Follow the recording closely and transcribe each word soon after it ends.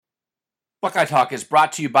Buckeye Talk is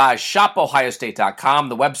brought to you by ShopOhioState.com,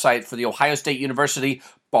 the website for the Ohio State University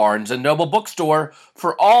Barnes & Noble bookstore.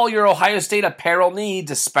 For all your Ohio State apparel needs,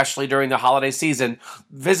 especially during the holiday season,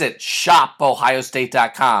 visit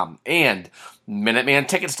ShopOhioState.com and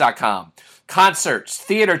MinutemanTickets.com. Concerts,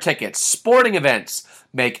 theater tickets, sporting events.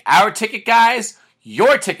 Make our ticket guys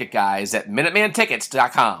your ticket guys at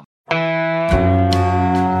MinutemanTickets.com.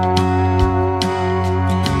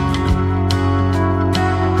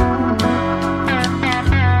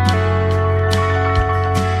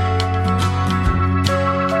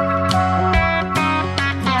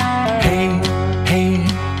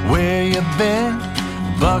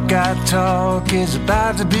 Buckeye Talk is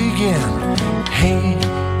about to begin. Hey,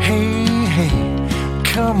 hey, hey,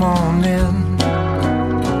 come on in.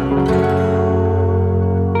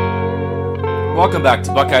 Welcome back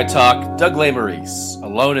to Buckeye Talk. Doug Lesmerises,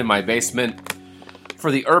 alone in my basement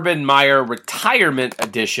for the Urban Meyer Retirement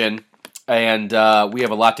Edition. And we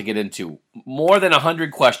have a lot to get into. More than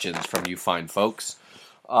 100 questions from you fine folks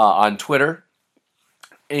on Twitter.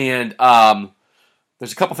 And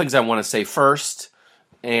there's a couple things I want to say first.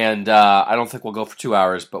 And I don't think we'll go for 2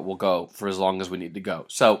 hours, but we'll go for as long as we need to go.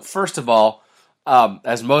 So, first of all,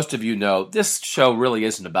 as most of you know, this show really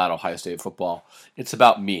isn't about Ohio State football. It's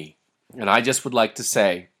about me. And I just would like to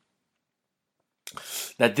say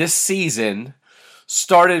that this season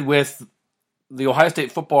started with the Ohio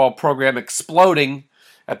State football program exploding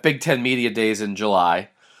at Big Ten Media Days in July.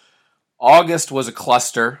 August was a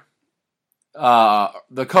cluster.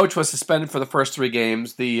 The coach was suspended for the first 3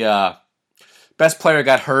 games. The best player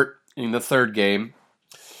got hurt in the 3rd game.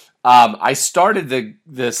 I started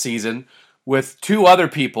the season with 2 other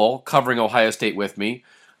people covering Ohio State with me.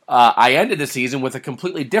 I ended the season with a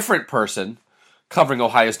completely different person covering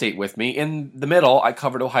Ohio State with me. In the middle, I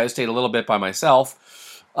covered Ohio State a little bit by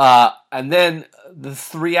myself. And then the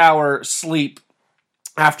 3-hour sleep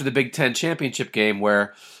after the Big Ten championship game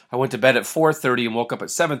where I went to bed at 4:30 and woke up at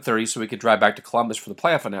 7:30 so we could drive back to Columbus for the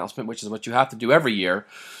playoff announcement, which is what you have to do every year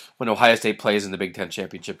when Ohio State plays in the Big Ten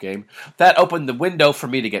championship game. That opened the window for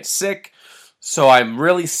me to get sick, so I'm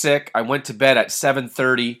really sick. I went to bed at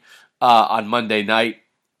 7:30 on Monday night,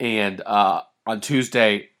 and on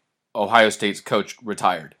Tuesday, Ohio State's coach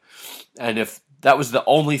retired. And if that was the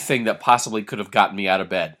only thing that possibly could have gotten me out of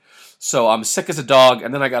bed. So I'm sick as a dog,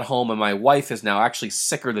 and then I got home, and my wife is now actually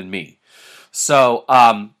sicker than me. So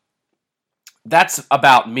that's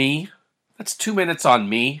about me. That's 2 minutes on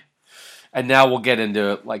me. And now we'll get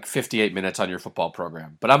into like 58 minutes on your football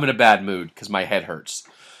program. But I'm in a bad mood because my head hurts.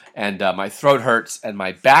 And my throat hurts and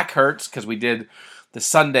my back hurts because we did the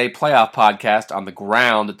Sunday playoff podcast on the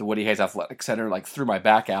ground at the Woody Hayes Athletic Center, like threw my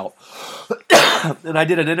back out. And I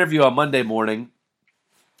did an interview on Monday morning.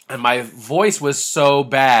 And my voice was so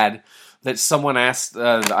bad that someone asked,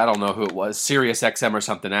 I don't know who it was, Sirius XM or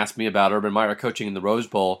something, asked me about Urban Meyer coaching in the Rose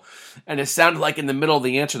Bowl. And it sounded like in the middle of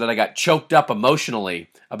the answer that I got choked up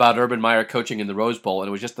emotionally about Urban Meyer coaching in the Rose Bowl. And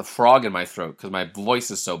it was just the frog in my throat because my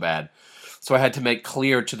voice is so bad. So I had to make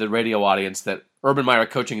clear to the radio audience that Urban Meyer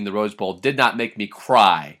coaching in the Rose Bowl did not make me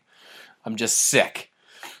cry. I'm just sick.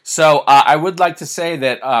 So I would like to say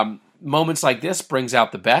that moments like this brings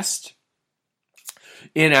out the best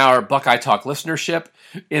in our Buckeye Talk listenership,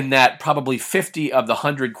 in that probably 50 of the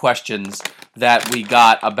 100 questions that we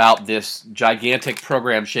got about this gigantic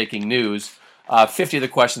program-shaking news, 50 of the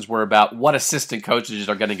questions were about what assistant coaches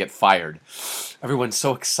are going to get fired. Everyone's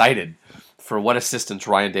so excited for what assistants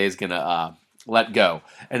Ryan Day is going to let go.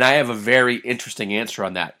 And I have a very interesting answer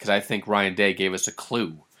on that because I think Ryan Day gave us a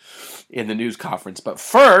clue in the news conference. But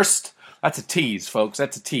first, that's a tease, folks.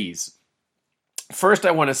 That's a tease. First,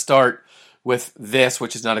 I want to start with this,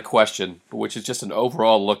 which is not a question, but which is just an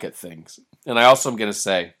overall look at things. And I also am going to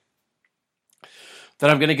say that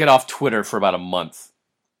I'm going to get off Twitter for about a month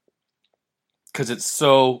because it's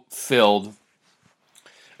so filled,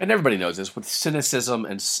 and everybody knows this, with cynicism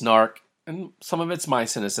and snark, and some of it's my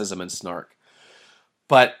cynicism and snark.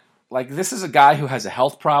 But like, this is a guy who has a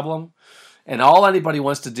health problem, and all anybody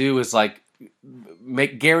wants to do is like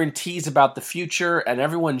make guarantees about the future, and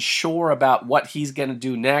everyone's sure about what he's going to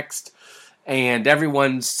do next. And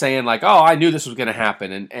everyone's saying like, oh, I knew this was going to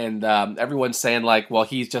happen. And everyone's saying like, well,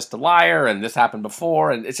 he's just a liar and this happened before.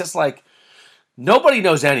 And it's just like, nobody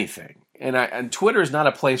knows anything. And Twitter is not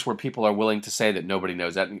a place where people are willing to say that nobody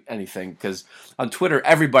knows anything. Because on Twitter,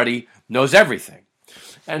 everybody knows everything.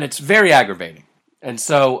 And it's very aggravating. And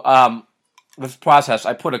so this process,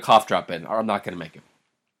 I put a cough drop in, or I'm not going to make it.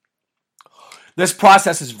 This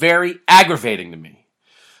process is very aggravating to me,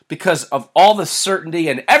 because of all the certainty,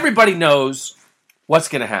 and everybody knows what's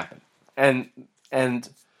going to happen. And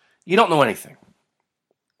you don't know anything.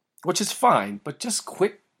 which is fine, but just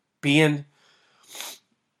quit being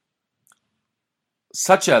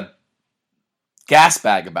such a gas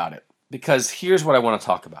bag about it, because here's what I want to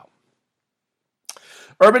talk about.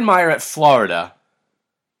 Urban Meyer at Florida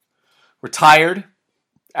retired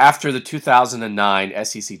after the 2009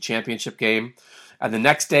 SEC championship game, and the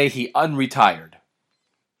next day he unretired.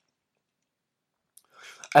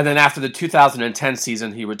 And then after the 2010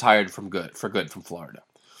 season, he retired for good from Florida.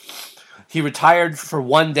 He retired for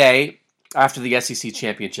one day after the SEC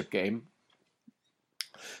championship game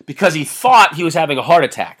because he thought he was having a heart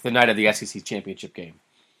attack the night of the SEC championship game.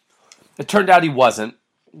 It turned out he wasn't,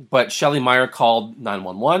 but Shelley Meyer called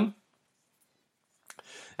 911,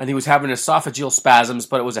 and he was having esophageal spasms,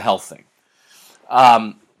 but it was a health thing.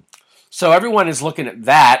 So everyone is looking at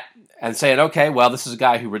that and saying, okay, well, this is a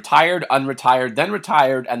guy who retired, unretired, then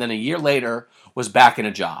retired, and then a year later was back in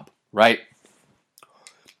a job, right?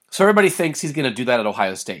 So everybody thinks he's going to do that at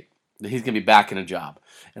Ohio State, that he's going to be back in a job.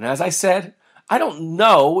 And as I said, I don't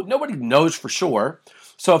know. Nobody knows for sure.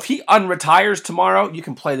 So if he unretires tomorrow, you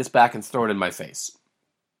can play this back and throw it in my face.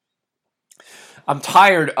 I'm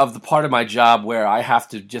tired of the part of my job where I have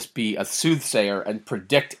to just be a soothsayer and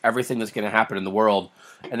predict everything that's going to happen in the world.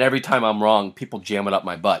 And every time I'm wrong, people jam it up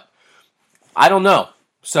my butt. I don't know.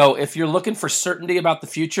 So if you're looking for certainty about the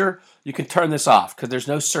future, you can turn this off because there's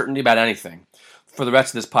no certainty about anything for the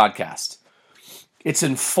rest of this podcast. It's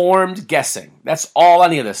informed guessing. That's all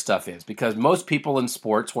any of this stuff is, because most people in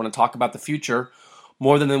sports want to talk about the future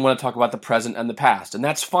more than they want to talk about the present and the past. And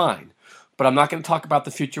that's fine. But I'm not going to talk about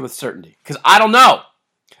the future with certainty because I don't know.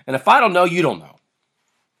 And if I don't know, you don't know.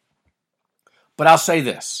 But I'll say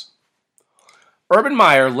this. Urban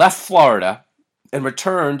Meyer left Florida and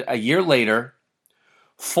returned a year later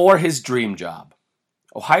for his dream job.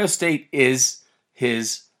 Ohio State is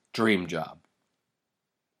his dream job.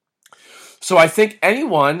 So I think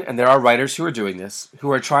anyone, and there are writers who are doing this,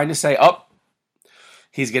 who are trying to say, oh,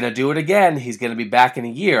 he's going to do it again, he's going to be back in a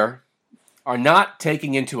year, are not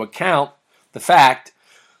taking into account the fact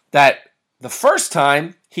that the first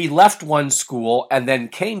time he left one school and then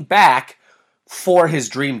came back for his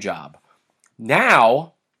dream job.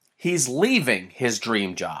 Now he's leaving his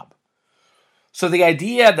dream job. So the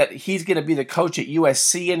idea that he's going to be the coach at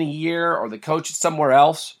USC in a year or the coach at somewhere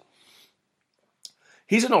else,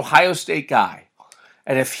 he's an Ohio State guy.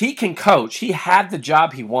 And if he can coach, he had the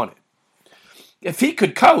job he wanted. If he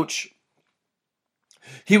could coach,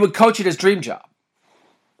 he would coach at his dream job.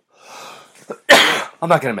 I'm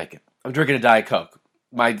not going to make it. I'm drinking a Diet Coke.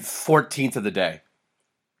 My 14th of the day.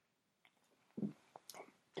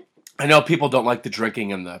 I know people don't like the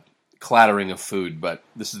drinking and the clattering of food, but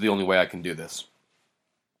this is the only way I can do this.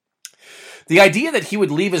 The idea that he would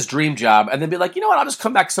leave his dream job and then be like, you know what, I'll just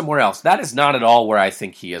come back somewhere else. That is not at all where I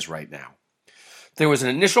think he is right now. There was an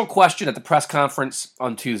initial question at the press conference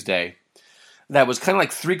on Tuesday that was kind of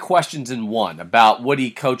like 3 questions in one about would he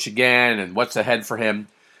coach again and what's ahead for him.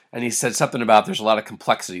 And he said something about there's a lot of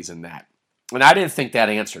complexities in that. And I didn't think that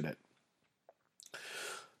answered it.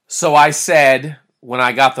 So I said, when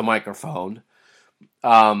I got the microphone,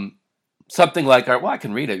 something like, well, I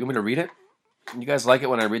can read it. You want me to read it? You guys like it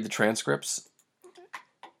when I read the transcripts?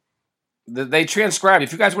 They transcribe.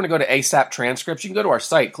 If you guys want to go to ASAP Transcripts, you can go to our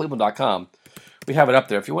site, cleveland.com. We have it up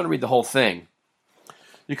there. If you want to read the whole thing,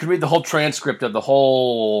 you can read the whole transcript of the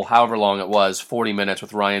whole, however long it was, 40 minutes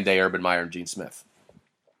with Ryan Day, Urban Meyer, and Gene Smith.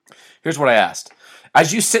 Here's what I asked.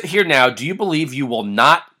 As you sit here now, do you believe you will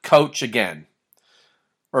not coach again?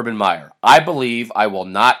 Urban Meyer, I believe I will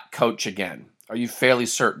not coach again. Are you fairly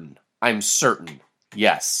certain? I'm certain.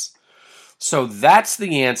 Yes. So that's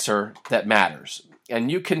the answer that matters. And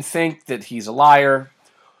you can think that he's a liar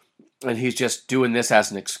and he's just doing this as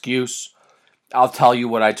an excuse. I'll tell you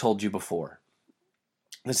what I told you before.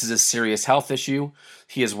 This is a serious health issue.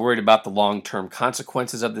 He is worried about the long-term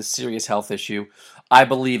consequences of this serious health issue. I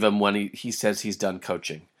believe him when he says he's done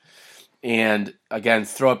coaching. And again,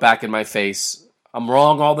 throw it back in my face. I'm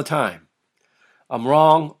wrong all the time. I'm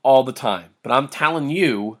wrong all the time. But I'm telling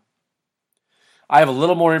you, I have a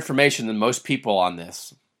little more information than most people on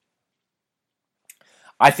this.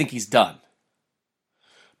 I think he's done.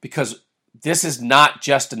 Because this is not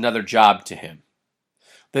just another job to him.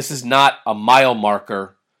 This is not a mile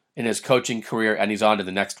marker in his coaching career and he's on to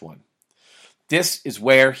the next one. This is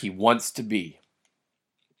where he wants to be.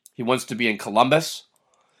 He wants to be in Columbus.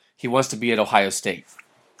 He wants to be at Ohio State.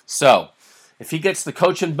 So, if he gets the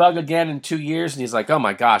coaching bug again in 2 years and he's like, oh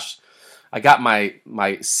my gosh, I got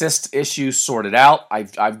my cyst issue sorted out.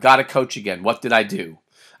 I've got to coach again. What did I do?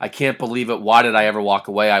 I can't believe it. Why did I ever walk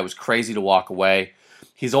away? I was crazy to walk away.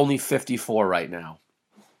 He's only 54 right now.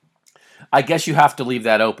 I guess you have to leave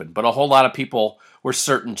that open. But a whole lot of people were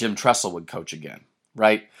certain Jim Tressel would coach again,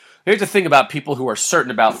 right? Here's the thing about people who are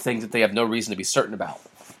certain about things that they have no reason to be certain about.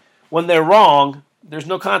 When they're wrong, there's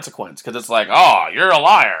no consequence because it's like, oh, you're a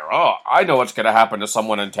liar. Oh, I know what's going to happen to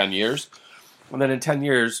someone in 10 years. And then in 10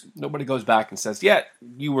 years, nobody goes back and says, yeah,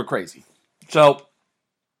 you were crazy. So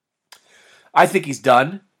I think he's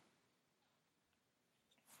done.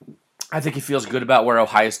 I think he feels good about where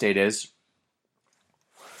Ohio State is.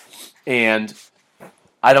 And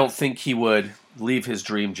I don't think he would leave his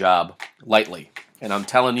dream job lightly. And I'm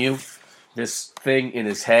telling you, this thing in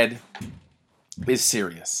his head is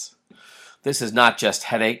serious. This is not just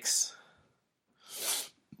headaches.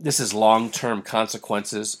 This is long-term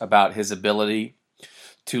consequences about his ability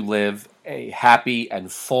to live a happy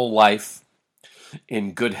and full life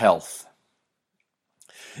in good health.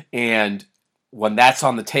 And when that's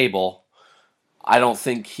on the table, I don't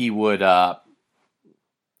think he would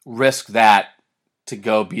risk that to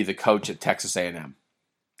go be the coach at Texas A&M.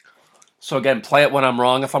 So again, play it when I'm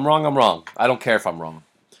wrong. If I'm wrong, I'm wrong. I don't care if I'm wrong.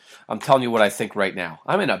 I'm telling you what I think right now.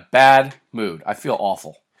 I'm in a bad mood. I feel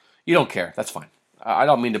awful. You don't care. That's fine. I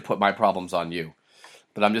don't mean to put my problems on you,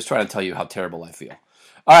 but I'm just trying to tell you how terrible I feel.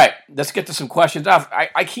 All right, let's get to some questions.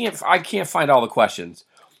 I can't find all the questions.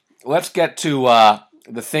 Let's get to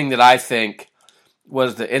the thing that I think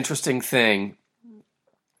was the interesting thing.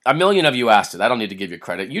 A million of you asked it. I don't need to give you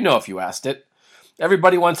credit. You know if you asked it.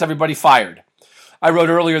 Everybody wants everybody fired. I wrote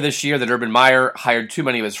earlier this year that Urban Meyer hired too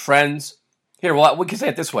many of his friends. Here, well, we can say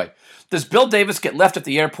it this way. Does Bill Davis get left at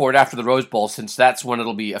the airport after the Rose Bowl since that's when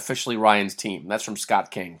it'll be officially Ryan's team? That's from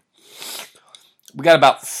Scott King. We got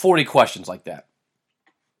about 40 questions like that.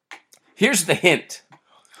 Here's the hint.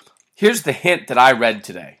 Here's the hint that I read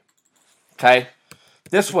today. Okay?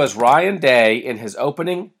 This was Ryan Day in his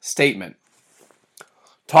opening statement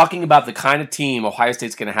talking about the kind of team Ohio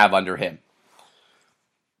State's going to have under him.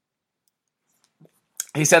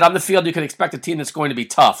 He said, on the field, you can expect a team that's going to be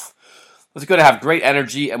tough. It's going to have great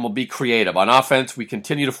energy and will be creative. On offense, we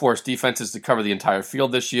continue to force defenses to cover the entire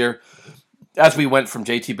field this year, as we went from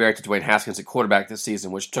J.T. Barrett to Dwayne Haskins at quarterback this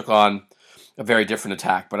season, which took on a very different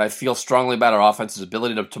attack. But I feel strongly about our offense's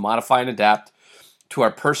ability to modify and adapt to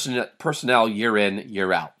our personnel year in,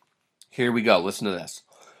 year out. Here we go. Listen to this.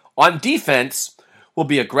 On defense, we'll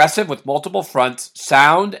be aggressive with multiple fronts,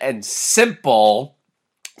 sound and simple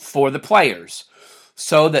for the players,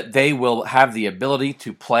 so that they will have the ability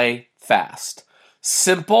to play fast.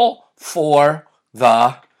 Simple for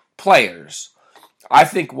the players. I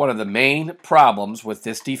think one of the main problems with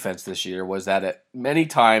this defense this year was that at many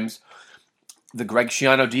times the Greg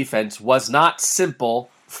Schiano defense was not simple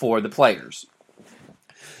for the players.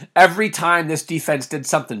 Every time this defense did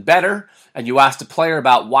something better and you asked a player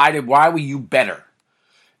about why were you better,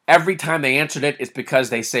 every time they answered it, it's because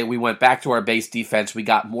they say we went back to our base defense, we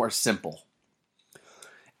got more simple.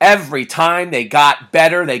 Every time they got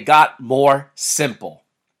better, they got more simple.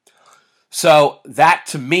 So that,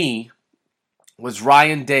 to me, was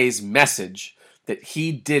Ryan Day's message that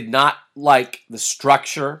he did not like the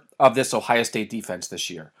structure of this Ohio State defense this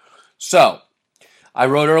year. So I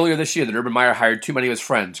wrote earlier this year that Urban Meyer hired too many of his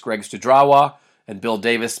friends, Greg Studrawa and Bill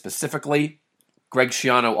Davis specifically, Greg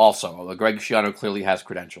Schiano also, although Greg Schiano clearly has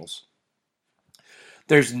credentials.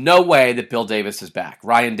 There's no way that Bill Davis is back.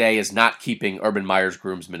 Ryan Day is not keeping Urban Meyer's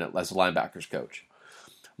groomsman as the linebackers coach.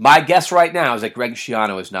 My guess right now is that Greg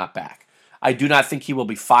Schiano is not back. I do not think he will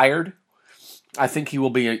be fired. I think he will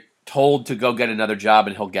be told to go get another job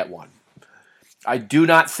and he'll get one. I do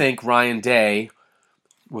not think Ryan Day,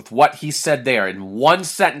 with what he said there in one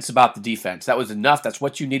sentence about the defense, that was enough. That's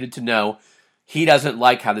what you needed to know. He doesn't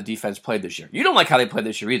like how the defense played this year. You don't like how they played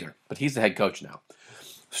this year either, but he's the head coach now.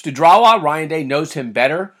 Studrawa, Ryan Day knows him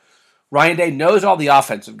better. Ryan Day knows all the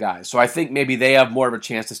offensive guys, so I think maybe they have more of a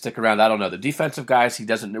chance to stick around. I don't know. The defensive guys he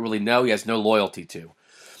doesn't really know. He has no loyalty to.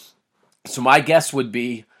 So my guess would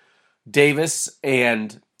be Davis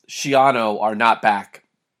and Schiano are not back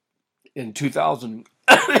in 2000.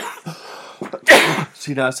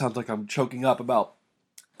 See, now it sounds like I'm choking up about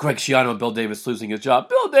Greg Schiano and Bill Davis losing his job.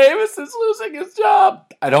 Bill Davis is losing his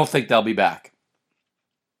job. I don't think they'll be back.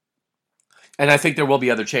 And I think there will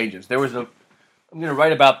be other changes. I'm going to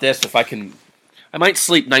write about this if I can. I might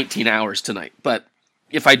sleep 19 hours tonight, but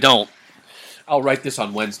if I don't, I'll write this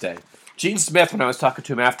on Wednesday. Gene Smith, when I was talking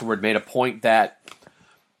to him afterward, made a point that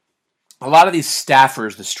a lot of these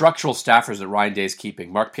staffers, the structural staffers that Ryan Day is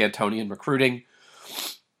keeping, Mark Pantoni in recruiting,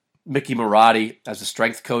 Mickey Marotti as a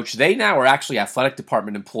strength coach, they now are actually athletic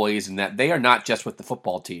department employees in that they are not just with the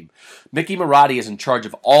football team. Mickey Marotti is in charge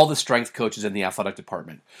of all the strength coaches in the athletic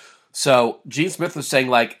department. So Gene Smith was saying,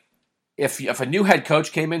 like, if a new head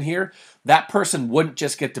coach came in here, that person wouldn't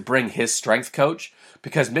just get to bring his strength coach,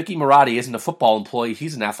 because Mickey Marotti isn't a football employee,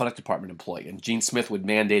 he's an athletic department employee, and Gene Smith would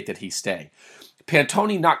mandate that he stay.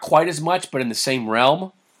 Pantoni, not quite as much, but in the same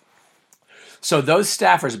realm. So those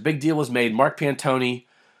staffers, a big deal was made. Mark Pantoni,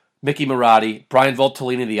 Mickey Marotti, Brian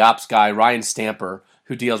Voltolini, the ops guy, Ryan Stamper,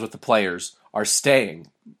 who deals with the players, are staying.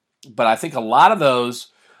 But I think a lot of those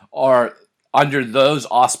are under those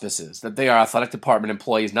auspices, that they are athletic department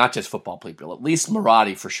employees, not just football people, at least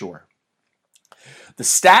Marotti for sure. The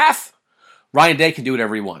staff, Ryan Day can do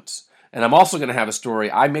whatever he wants. And I'm also going to have a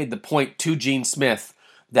story. I made the point to Gene Smith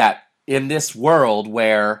that in this world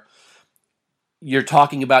where you're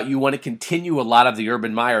talking about you want to continue a lot of the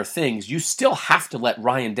Urban Meyer things, you still have to let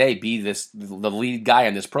Ryan Day be the lead guy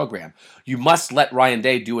in this program. You must let Ryan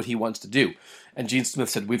Day do what he wants to do. And Gene Smith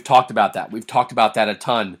said, we've talked about that. We've talked about that a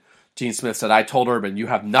ton. Gene Smith said, I told Urban, you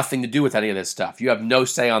have nothing to do with any of this stuff. You have no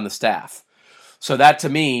say on the staff. So that to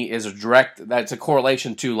me is that's a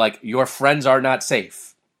correlation to, like, your friends are not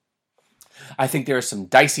safe. I think there is some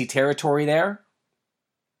dicey territory there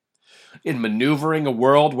in maneuvering a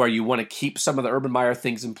world where you want to keep some of the Urban Meyer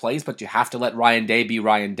things in place, but you have to let Ryan Day be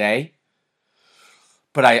Ryan Day.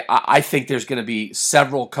 But I think there's going to be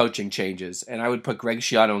several coaching changes, and I would put Greg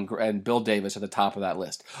Schiano and Bill Davis at the top of that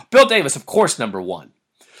list. Bill Davis, of course, number one,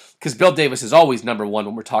 because Bill Davis is always number one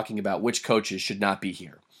when we're talking about which coaches should not be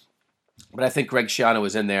here. But I think Greg Schiano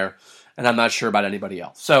is in there, and I'm not sure about anybody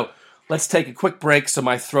else. So let's take a quick break so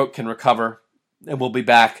my throat can recover, and we'll be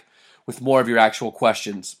back with more of your actual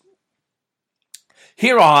questions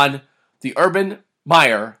here on the Urban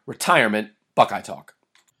Meyer Retirement Buckeye Talk.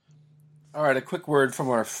 All right, a quick word from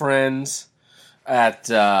our friends at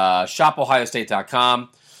shopohiostate.com.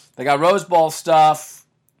 They got Rose Bowl stuff.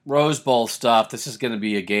 This is going to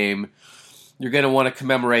be a game you're going to want to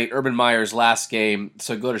commemorate Urban Meyer's last game,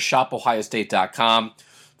 so go to shopohiostate.com.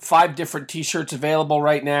 5 different T-shirts available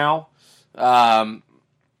right now. They have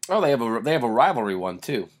a rivalry one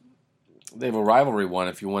too. They have a rivalry one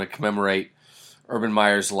if you want to commemorate Urban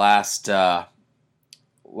Meyer's last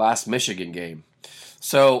Michigan game.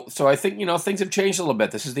 So I think, things have changed a little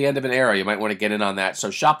bit. This is the end of an era. You might want to get in on that. So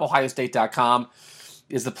shopohiostate.com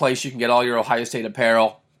is the place you can get all your Ohio State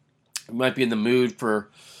apparel. You might be in the mood to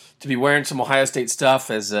be wearing some Ohio State stuff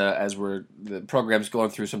as the program's going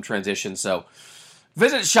through some transition. So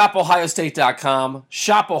visit shopohiostate.com,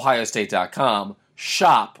 shopohiostate.com,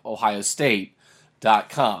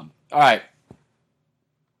 shopohiostate.com. All right.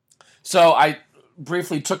 So I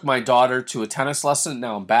briefly took my daughter to a tennis lesson.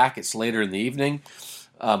 Now I'm back. It's later in the evening.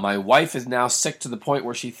 My wife is now sick to the point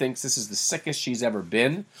where she thinks this is the sickest she's ever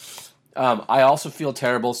been. I also feel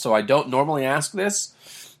terrible, so I don't normally ask this,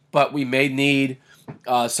 but we may need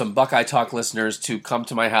some Buckeye Talk listeners to come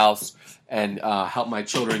to my house and help my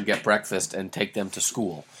children get breakfast and take them to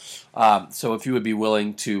school. So if you would be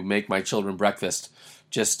willing to make my children breakfast,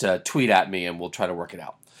 just tweet at me and we'll try to work it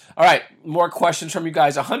out. All right, more questions from you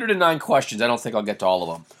guys. 109 questions. I don't think I'll get to all of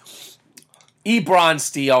them. E.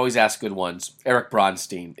 Bronstein always asks good ones. Eric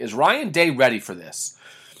Bronstein. Is Ryan Day ready for this?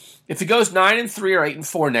 If he goes 9-3 or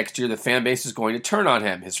 8-4 next year, the fan base is going to turn on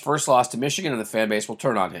him. His first loss to Michigan, and the fan base will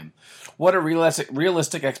turn on him. What are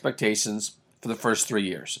realistic expectations for the first 3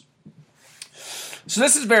 years? So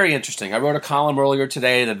this is very interesting. I wrote a column earlier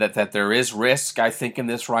today that there is risk, I think, in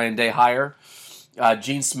this Ryan Day hire.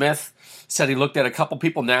 Gene Smith said he looked at a couple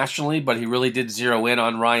people nationally, but he really did zero in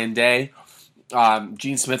on Ryan Day.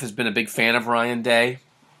 Gene Smith has been a big fan of Ryan Day.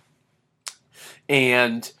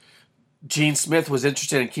 And Gene Smith was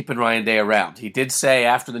interested in keeping Ryan Day around. He did say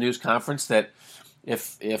after the news conference that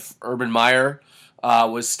if Urban Meyer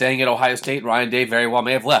was staying at Ohio State, Ryan Day very well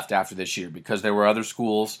may have left after this year because there were other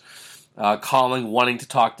schools wanting to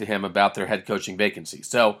talk to him about their head coaching vacancy.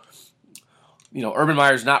 So, Urban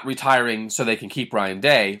Meyer's not retiring so they can keep Ryan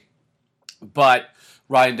Day, but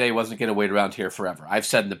Ryan Day wasn't going to wait around here forever. I've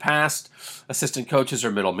said in the past, assistant coaches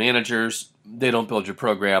are middle managers. They don't build your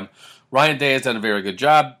program. Ryan Day has done a very good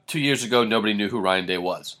job. 2 years ago, nobody knew who Ryan Day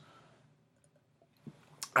was.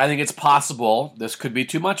 I think it's possible this could be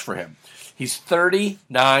too much for him. He's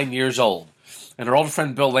 39 years old. And our old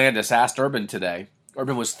friend Bill Landis asked Urban today,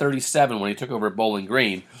 Urban was 37 when he took over at Bowling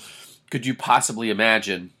Green, could you possibly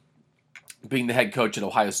imagine being the head coach at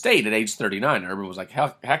Ohio State at age 39? Urban was like,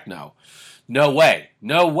 heck no. No way.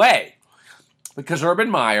 No way. Because Urban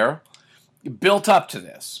Meyer built up to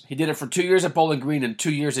this. He did it for 2 years at Bowling Green and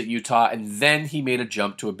 2 years at Utah, and then he made a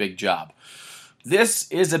jump to a big job.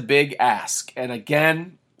 This is a big ask. And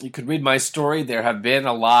again, you could read my story. There have been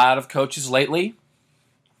a lot of coaches lately.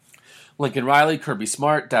 Lincoln Riley, Kirby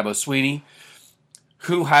Smart, Dabo Swinney,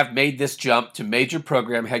 who have made this jump to major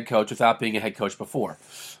program head coach without being a head coach before.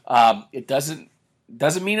 It doesn't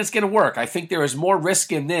mean it's going to work. I think there is more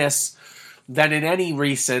risk in this than in any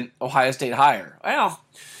recent Ohio State hire. Well,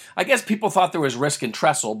 I guess people thought there was risk in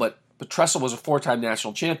Tressel, but Tressel was a 4-time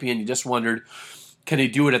national champion. You just wondered, can he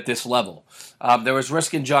do it at this level? There was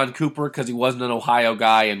risk in John Cooper because he wasn't an Ohio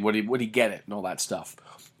guy, and would he get it and all that stuff.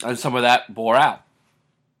 And some of that bore out.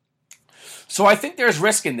 So I think there's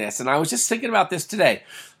risk in this, and I was just thinking about this today.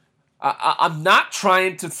 I'm not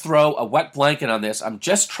trying to throw a wet blanket on this. I'm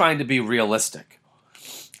just trying to be realistic.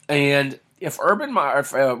 And if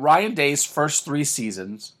Ryan Day's first 3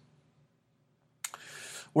 seasons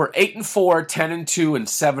were 8-4, 10-2, and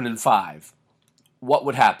 7-5, what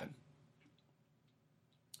would happen?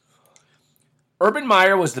 Urban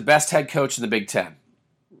Meyer was the best head coach in the Big Ten.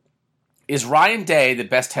 Is Ryan Day the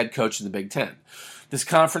best head coach in the Big Ten? This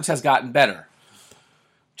conference has gotten better.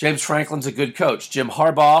 James Franklin's a good coach. Jim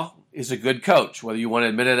Harbaugh is a good coach, whether you want to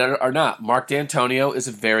admit it or not. Mark D'Antonio is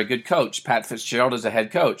a very good coach. Pat Fitzgerald is a head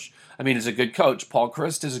coach. Is a good coach. Paul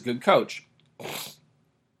Chryst is a good coach.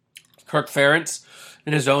 Kirk Ferentz,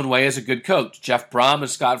 in his own way, is a good coach. Jeff Brom and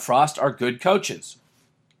Scott Frost are good coaches.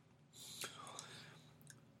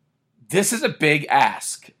 This is a big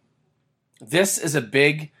ask.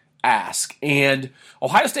 And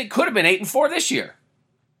Ohio State could have been 8-4 this year.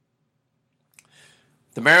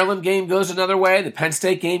 The Maryland game goes another way. The Penn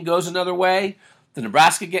State game goes another way. The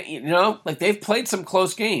Nebraska game, they've played some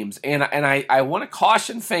close games. And I want to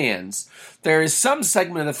caution fans. There is some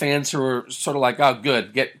segment of the fans who are sort of like, oh,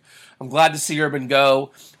 good. I'm glad to see Urban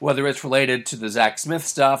go, whether it's related to the Zach Smith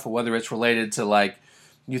stuff or whether it's related to,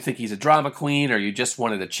 you think he's a drama queen or you just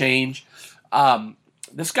wanted a change.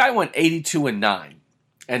 This guy went 82-9.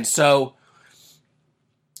 And so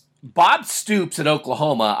Bob Stoops at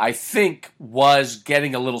Oklahoma, I think, was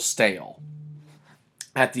getting a little stale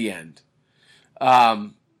at the end.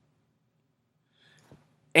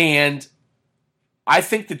 And I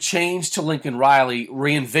think the change to Lincoln Riley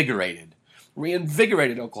reinvigorated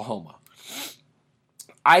Oklahoma.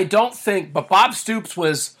 I don't think, but Bob Stoops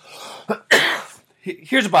was,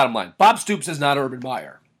 here's the bottom line. Bob Stoops is not Urban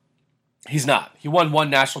Meyer. He's not. He won 1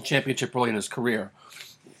 national championship early in his career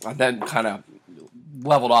and then kind of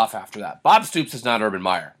leveled off after that. Bob Stoops is not Urban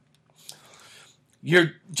Meyer.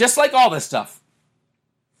 You're just like all this stuff.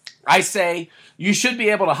 I say you should be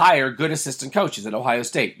able to hire good assistant coaches at Ohio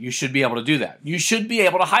State. You should be able to do that. You should be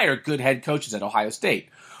able to hire good head coaches at Ohio State.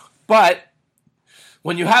 But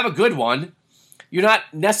when you have a good one, you're not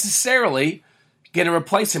necessarily going to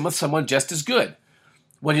replace him with someone just as good.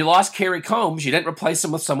 When you lost Kerry Combs, you didn't replace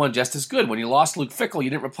him with someone just as good. When you lost Luke Fickell,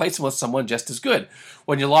 you didn't replace him with someone just as good.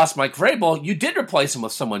 When you lost Mike Vrabel, you did replace him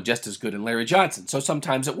with someone just as good in Larry Johnson. So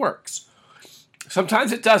sometimes it works.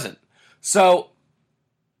 Sometimes it doesn't. So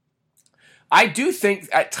I do think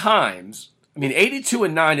at times,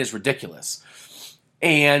 82-9 is ridiculous.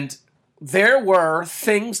 And there were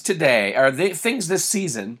things today, or things this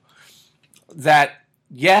season, that,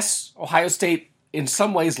 yes, Ohio State in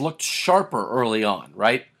some ways looked sharper early on,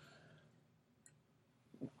 right?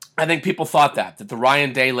 I think people thought that the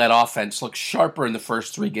Ryan Day-led offense looked sharper in the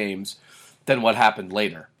first 3 games than what happened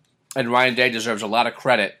later. And Ryan Day deserves a lot of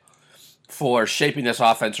credit for shaping this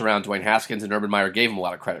offense around Dwayne Haskins, and Urban Meyer gave him a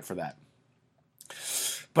lot of credit for that.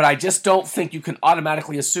 But I just don't think you can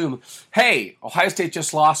automatically assume, hey, Ohio State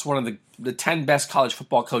just lost one of the 10 best college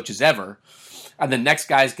football coaches ever, and the next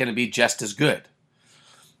guy is going to be just as good.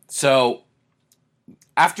 So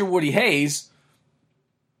after Woody Hayes,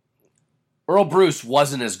 Earl Bruce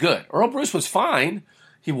wasn't as good. Earl Bruce was fine.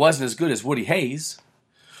 He wasn't as good as Woody Hayes.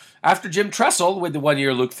 After Jim Tressel, with the 1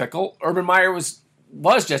 year Luke Fickell, Urban Meyer was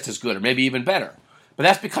just as good, or maybe even better. But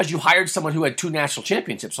that's because you hired someone who had 2 national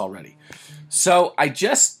championships already. So I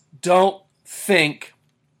just don't think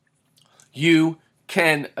you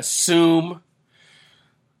can assume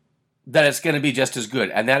that it's going to be just as good.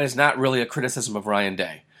 And that is not really a criticism of Ryan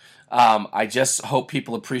Day. I just hope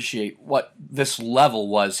people appreciate what this level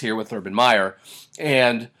was here with Urban Meyer.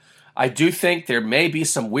 And I do think there may be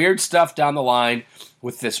some weird stuff down the line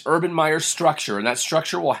with this Urban Meyer structure, and that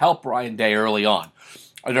structure will help Ryan Day early on.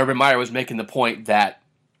 And Urban Meyer was making the point that,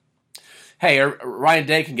 hey, Ryan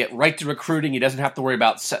Day can get right to recruiting. He doesn't have to worry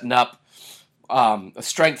about setting up a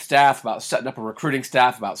strength staff, about setting up a recruiting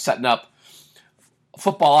staff, about setting up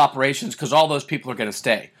football operations, because all those people are going to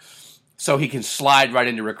stay. So he can slide right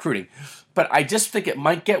into recruiting. But I just think it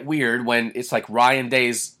might get weird when it's like Ryan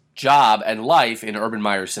Day's job and life in Urban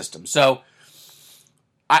Meyer's system. So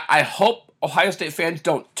I hope Ohio State fans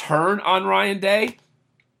don't turn on Ryan Day.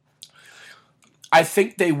 I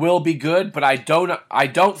think they will be good, but I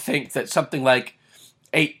don't think that something like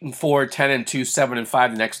 8-4, 10-2,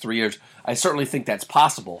 7-5 the next 3 years. I certainly think that's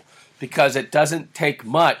possible because it doesn't take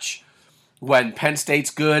much when Penn State's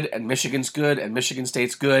good and Michigan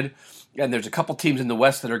State's good, and there's a couple teams in the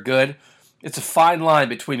West that are good. It's a fine line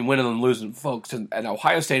between winning and losing, folks, and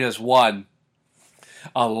Ohio State has won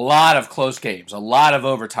a lot of close games, a lot of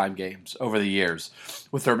overtime games over the years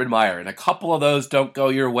with Urban Meyer, and a couple of those don't go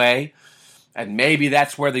your way, and maybe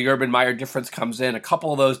that's where the Urban Meyer difference comes in. A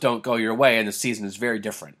couple of those don't go your way, and the season is very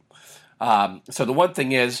different. So the one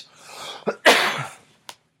thing is, I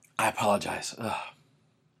apologize. Ugh.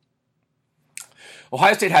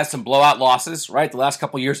 Ohio State has some blowout losses, right, the last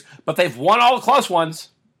couple of years, but they've won all the close ones.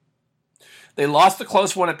 They lost the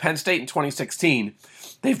close one at Penn State in 2016.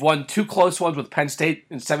 They've won 2 close ones with Penn State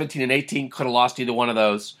in 17 and 18. Could have lost either one of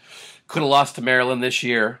those. Could have lost to Maryland this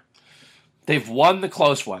year. They've won the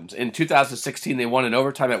close ones. In 2016, they won in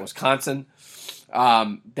overtime at Wisconsin.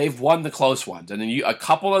 They've won the close ones. And then a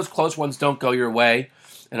couple of those close ones don't go your way,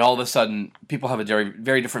 and all of a sudden, people have a very,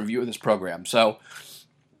 very different view of this program. So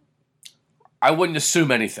I wouldn't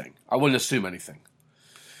assume anything.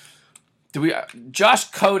 Josh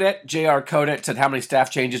Kodet, J.R. Kodet, said, how many staff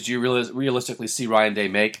changes do you realistically see Ryan Day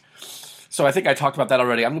make? So I think I talked about that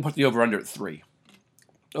already. I'm going to put the over-under at 3.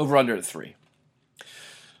 Over-under at 3.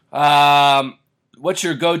 What's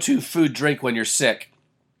your go-to food drink when you're sick?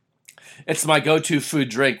 It's my go-to food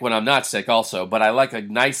drink when I'm not sick also, but I like a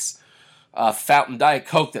nice fountain Diet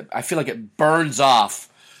Coke that I feel like it burns off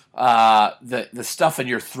the stuff in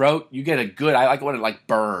your throat. You get I like it when it like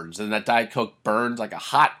burns, and that Diet Coke burns like a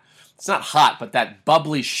hot, it's not hot, but that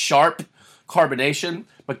bubbly, sharp carbonation.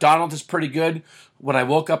 McDonald's is pretty good. When I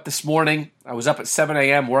woke up this morning, I was up at 7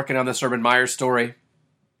 a.m. working on this Urban Meyer story.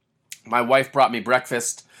 My wife brought me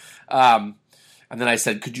breakfast, and then I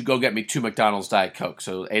said, could you go get me 2 McDonald's Diet Coke?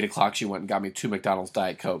 So 8 o'clock, she went and got me 2 McDonald's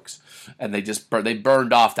Diet Cokes, and they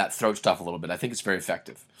burned off that throat stuff a little bit. I think it's very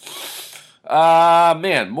effective.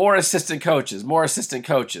 Man, more assistant coaches.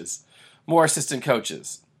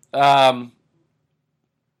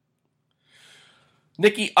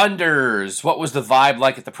 Nikki Unders, what was the vibe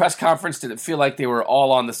like at the press conference? Did it feel like they were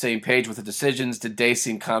all on the same page with the decisions? Did Day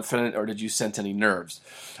seem confident, or did you sense any nerves?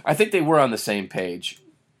 I think they were on the same page.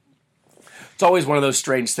 It's always one of those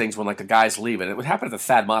strange things when, like, the guy's leaving. It would happen at the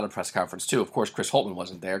Thad Matta press conference, too. Of course, Chris Holtmann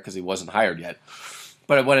wasn't there because he wasn't hired yet.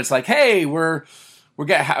 But when it's like, hey,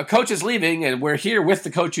 a coach is leaving, and we're here with the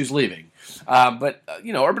coach who's leaving. But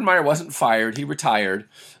Urban Meyer wasn't fired. He retired.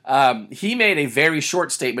 He made a very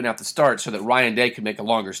short statement at the start so that Ryan Day could make a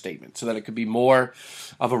longer statement, so that it could be more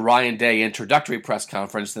of a Ryan Day introductory press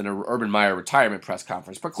conference than an Urban Meyer retirement press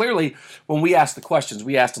conference. But clearly, when we asked the questions,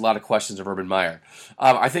 we asked a lot of questions of Urban Meyer.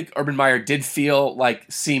 I think Urban Meyer did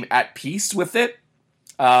seem at peace with it.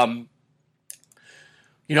 Urban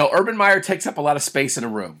Meyer takes up a lot of space in a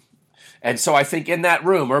room. And so I think in that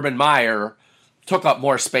room, Urban Meyer took up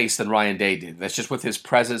more space than Ryan Day did. That's just with his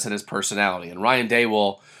presence and his personality. And Ryan Day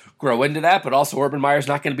will grow into that, but also Urban Meyer's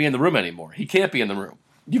not going to be in the room anymore. He can't be in the room.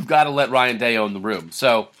 You've got to let Ryan Day own the room.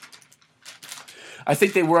 So I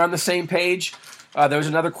think they were on the same page. There was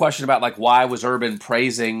another question about, like, why was Urban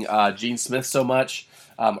praising Gene Smith so much?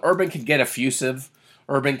 Urban can get effusive.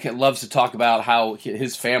 Urban loves to talk about how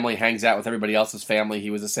his family hangs out with everybody else's family.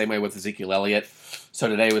 He was the same way with Ezekiel Elliott. So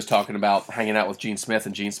today he was talking about hanging out with Gene Smith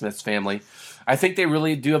and Gene Smith's family. I think they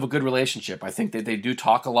really do have a good relationship. I think that they do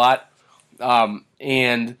talk a lot.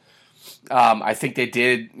 And I think they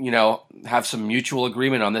did, have some mutual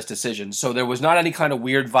agreement on this decision. So there was not any kind of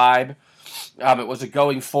weird vibe. It was a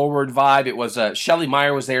going forward vibe. It was Shelley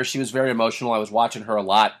Meyer was there. She was very emotional. I was watching her a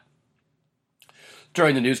lot.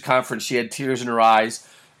 During the news conference, she had tears in her eyes.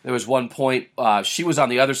 There was one point, she was on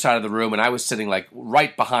the other side of the room, and I was sitting like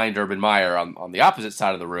right behind Urban Meyer on the opposite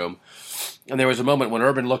side of the room. And there was a moment when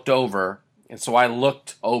Urban looked over, and so I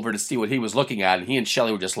looked over to see what he was looking at, and he and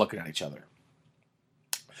Shelley were just looking at each other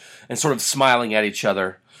and sort of smiling at each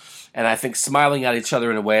other. And I think smiling at each other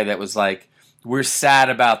in a way that was like, we're sad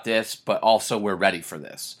about this, but also we're ready for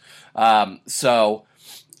this. So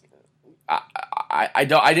I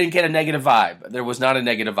didn't get a negative vibe. There was not a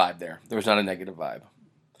negative vibe there.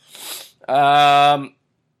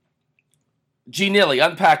 G. Nilly,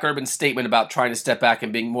 unpack Urban's statement about trying to step back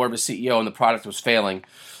and being more of a CEO and the product was failing,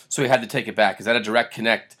 so he had to take it back. Is that a direct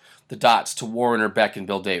connect the dots to Warren or Beck and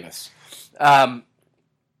Bill Davis?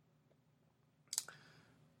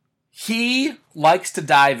 He likes to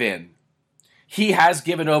dive in. He has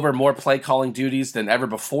given over more play-calling duties than ever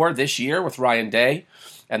before this year with Ryan Day,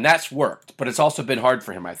 and that's worked. But it's also been hard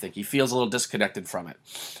for him, I think. He feels a little disconnected from it.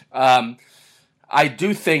 I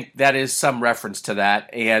do think that is some reference to that,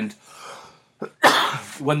 and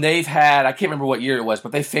when they've had, I can't remember what year it was,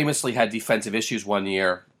 but they famously had defensive issues one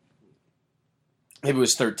year. Maybe it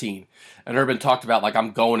was 13. And Urban talked about, like,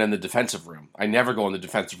 I'm going in the defensive room. I never go in the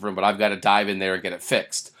defensive room, but I've got to dive in there and get it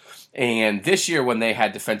fixed. And this year when they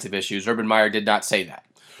had defensive issues, Urban Meyer did not say that.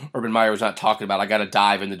 Urban Meyer was not talking about, I got to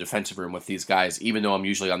dive in the defensive room with these guys, even though I'm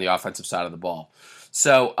usually on the offensive side of the ball.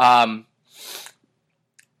 So I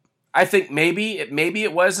think maybe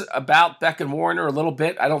it was about Beck and Warner a little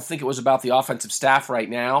bit. I don't think it was about the offensive staff right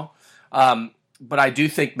now. But I do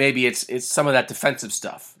think maybe it's some of that defensive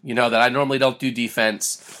stuff, that I normally don't do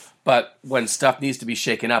defense, but when stuff needs to be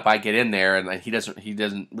shaken up, I get in there, and he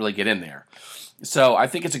doesn't really get in there. So I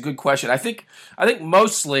think it's a good question. I think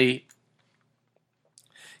mostly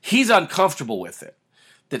he's uncomfortable with it,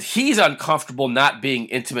 that he's uncomfortable not being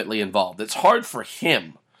intimately involved. It's hard for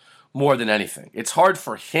him more than anything. It's hard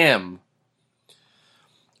for him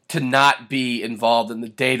to not be involved in the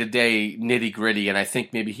day-to-day nitty-gritty, and I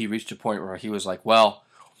think maybe he reached a point where he was like, well,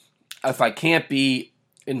 if I can't be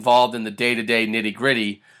involved in the day-to-day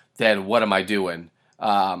nitty-gritty, then what am I doing?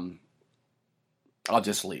 I'll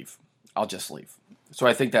just leave. So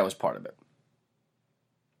I think that was part of it.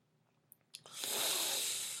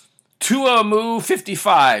 Tuamu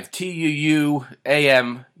 55, TUUAMU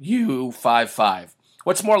 55.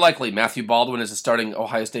 What's more likely, Matthew Baldwin is a starting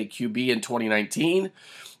Ohio State QB in 2019,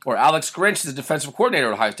 or Alex Grinch is a defensive coordinator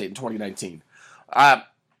at Ohio State in 2019?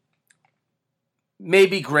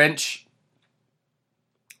 Maybe Grinch.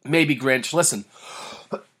 Listen,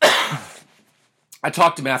 I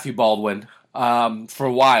talked to Matthew Baldwin for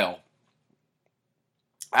a while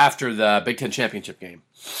after the Big Ten championship game,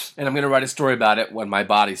 and I'm going to write a story about it when my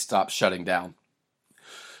body stops shutting down.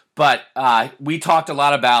 But we talked a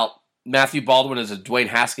lot about Matthew Baldwin as a Dwayne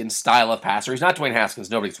Haskins style of passer. He's not Dwayne Haskins.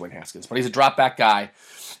 Nobody's Dwayne Haskins. But he's a drop-back guy.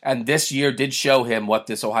 And this year did show him what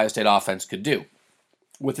this Ohio State offense could do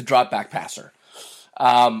with the drop-back passer.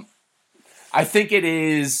 I think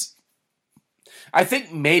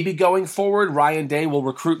maybe going forward, Ryan Day will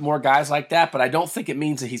recruit more guys like that, but I don't think it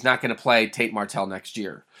means that he's not going to play Tate Martell next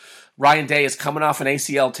year. Ryan Day is coming off an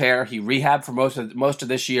ACL tear. He rehabbed for most of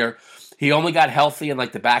this year. He only got healthy in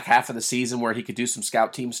the back half of the season where he could do some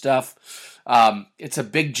scout team stuff. It's a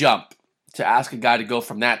big jump to ask a guy to go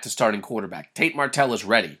from that to starting quarterback. Tate Martell is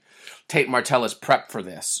ready. Tate Martell is prepped for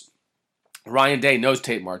this. Ryan Day knows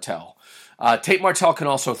Tate Martell. Tate Martell can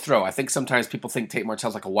also throw. I think sometimes people think Tate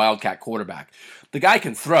Martell's like a wildcat quarterback. The guy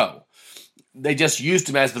can throw. They just used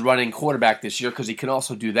him as the running quarterback this year because he can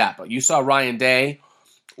also do that. But you saw Ryan Day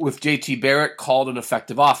with JT Barrett called an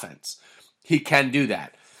effective offense. He can do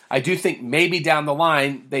that. I do think maybe down the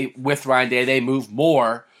line, with Ryan Day, they move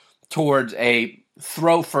more towards a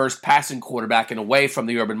throw-first passing quarterback and away from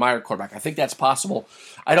the Urban Meyer quarterback. I think that's possible.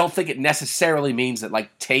 I don't think it necessarily means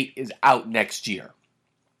that Tate is out next year.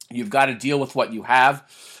 You've got to deal with what you have.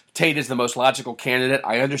 Tate is the most logical candidate.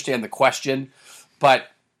 I understand the question, but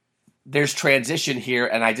there's transition here,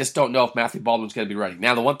 and I just don't know if Matthew Baldwin's going to be ready.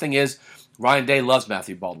 Now, the one thing is, Ryan Day loves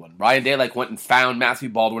Matthew Baldwin. Ryan Day went and found Matthew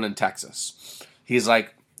Baldwin in Texas. He's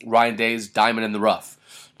like Ryan Day's diamond in the rough,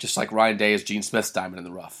 just like Ryan Day is Gene Smith's diamond in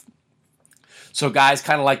the rough. So guys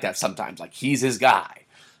kind of like that sometimes. He's his guy.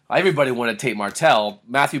 Everybody wanted Tate Martell.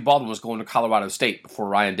 Matthew Baldwin was going to Colorado State before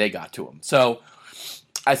Ryan Day got to him. So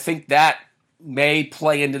I think that may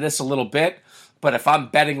play into this a little bit. But if I'm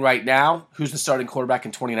betting right now, who's the starting quarterback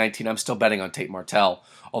in 2019, I'm still betting on Tate Martell,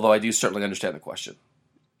 although I do certainly understand the question.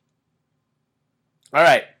 All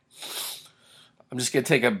right. I'm just going to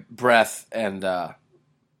take a breath and try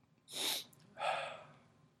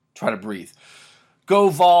to breathe. Go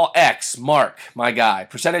Vol X, Mark, my guy.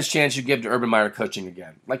 Percentage chance you give to Urban Meyer coaching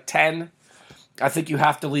again? 10. I think you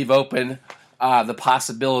have to leave open the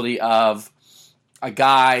possibility of a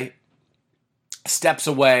guy steps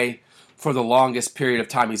away for the longest period of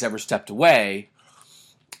time he's ever stepped away,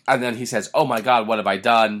 and then he says, oh my God, what have I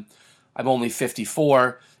done? I'm only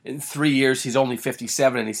 54. In 3 years, he's only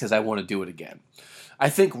 57, and he says, I want to do it again. I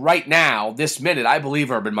think right now, this minute, I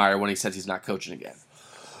believe Urban Meyer when he says he's not coaching again.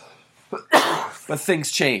 But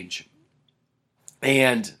things change.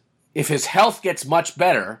 And if his health gets much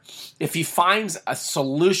better, if he finds a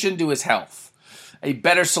solution to his health, a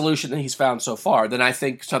better solution than he's found so far, then I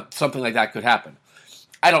think something like that could happen.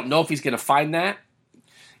 I don't know if he's going to find that.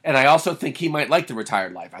 And I also think he might like the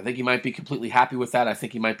retired life. I think he might be completely happy with that. I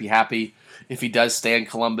think he might be happy if he does stay in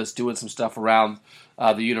Columbus doing some stuff around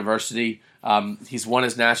the university. He's won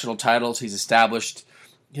his national titles. He's established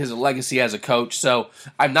his legacy as a coach. So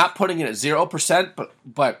I'm not putting it at 0%,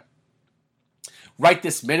 but right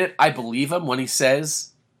this minute, I believe him when he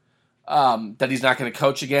says that he's not going to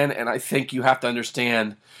coach again. And I think you have to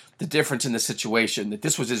understand the difference in the situation, that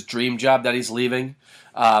this was his dream job that he's leaving.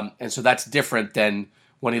 And so that's different than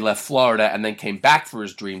when he left Florida and then came back for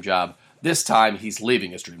his dream job. This time, he's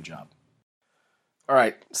leaving his dream job. All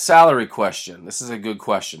right, salary question. This is a good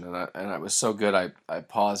question, and it was so good I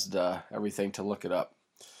paused everything to look it up.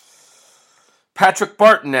 Patrick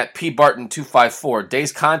Barton at pbarton254.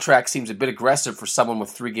 Day's contract seems a bit aggressive for someone with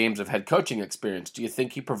 3 games of head coaching experience. Do you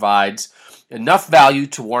think he provides enough value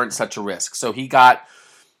to warrant such a risk? So he got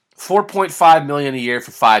 $4.5 million a year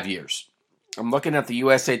for 5 years. I'm looking at the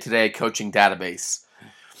USA Today coaching database.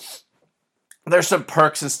 There's some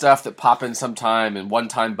perks and stuff that pop in sometime and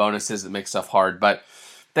one-time bonuses that make stuff hard, but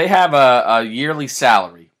they have a yearly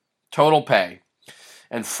salary, total pay,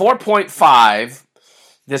 and 4.5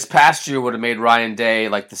 this past year would have made Ryan Day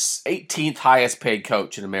like the 18th highest paid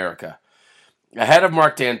coach in America. Ahead of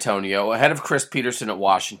Mark D'Antonio, ahead of Chris Peterson at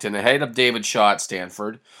Washington, ahead of David Shaw at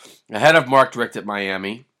Stanford, ahead of Mark Richt at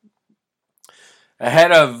Miami,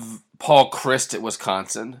 ahead of Paul Chryst at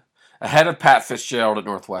Wisconsin, ahead of Pat Fitzgerald at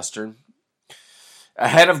Northwestern,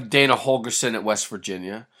 ahead of Dana Holgorsen at West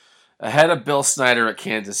Virginia, ahead of Bill Snyder at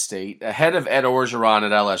Kansas State, ahead of Ed Orgeron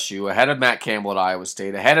at LSU, ahead of Matt Campbell at Iowa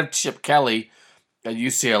State, ahead of Chip Kelly at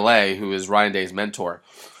UCLA, who is Ryan Day's mentor.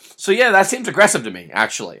 So yeah, that seems aggressive to me,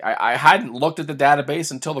 actually. I hadn't looked at the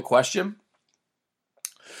database until the question.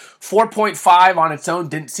 4.5 on its own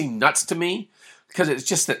didn't seem nuts to me, because it's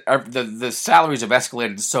just that the salaries have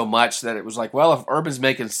escalated so much that it was like, well, if Urban's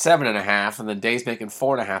making 7.5 and then Day's making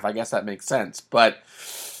 4.5, I guess that makes sense. But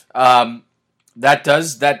that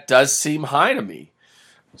does seem high to me.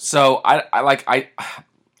 So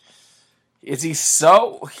he's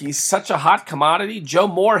such a hot commodity. Joe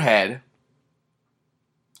Moorhead,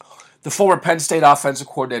 the former Penn State offensive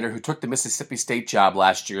coordinator who took the Mississippi State job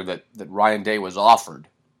last year that Ryan Day was offered,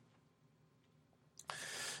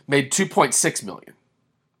 made $2.6 million.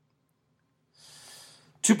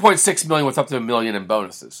 $2.6 million with up to $1 million in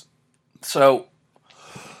bonuses. So,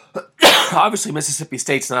 obviously Mississippi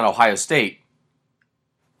State's not Ohio State,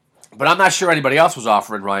 but I'm not sure anybody else was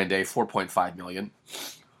offering Ryan Day $4.5 million.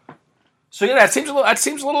 So yeah, that seems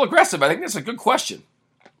a little aggressive. I think that's a good question.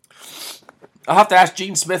 I'll have to ask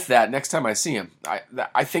Gene Smith that next time I see him.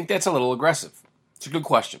 I think that's a little aggressive. It's a good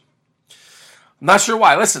question. I'm not sure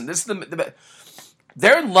why. Listen, this is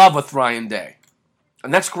they're in love with Ryan Day,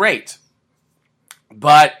 and that's great.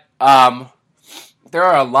 But there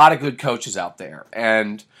are a lot of good coaches out there,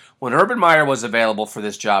 and when Urban Meyer was available for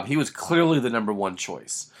this job, he was clearly the number one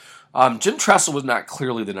choice. Jim Tressel was not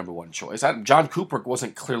clearly the number one choice. John Cooper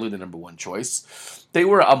wasn't clearly the number one choice. They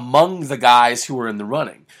were among the guys who were in the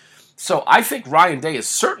running. So I think Ryan Day is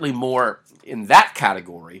certainly more in that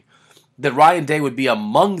category, that Ryan Day would be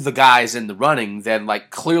among the guys in the running than like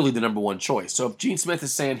clearly the number one choice. So if Gene Smith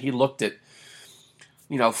is saying he looked at,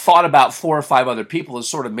 thought about 4 or 5 other people and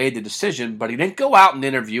sort of made the decision, but he didn't go out and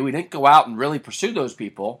interview, he didn't go out and really pursue those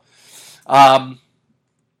people. I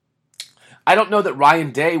don't know that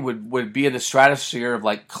Ryan Day would be in the stratosphere of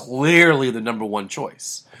like clearly the number one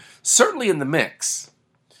choice. Certainly in the mix.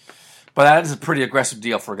 But that is a pretty aggressive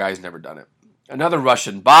deal for a guy who's never done it. Another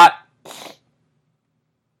Russian bot.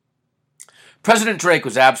 President Drake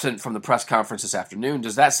was absent from the press conference this afternoon.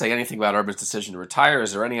 Does that say anything about Urban's decision to retire?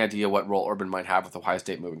 Is there any idea what role Urban might have with Ohio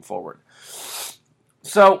State moving forward?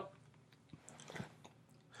 So,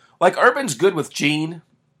 like Urban's good with Gene,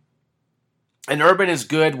 and Urban is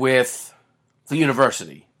good with the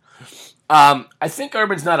university. I think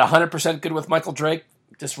Urban's not 100% good with Michael Drake,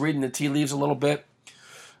 just reading the tea leaves a little bit.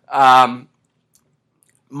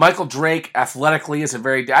 Michael Drake athletically is I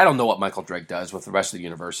don't know what Michael Drake does with the rest of the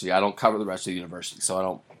university. I don't cover the rest of the university, so I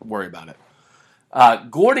don't worry about it.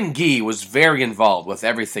 Gordon Gee was very involved with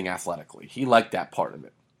everything athletically. He liked that part of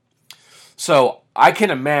it. So I can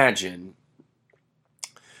imagine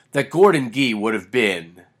that Gordon Gee would have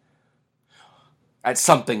been at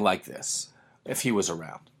something like this if he was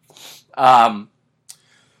around. I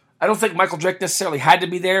don't think Michael Drake necessarily had to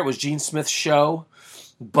be there. It was Gene Smith's show.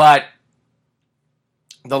 But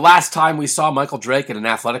the last time we saw Michael Drake at an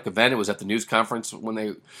athletic event, it was at the news conference when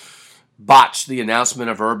they botched the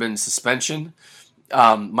announcement of Urban's suspension.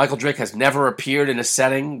 Michael Drake has never appeared in a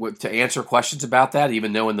setting to answer questions about that,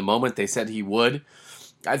 even though in the moment they said he would.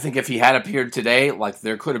 I think if he had appeared today,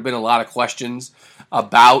 there could have been a lot of questions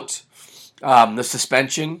about the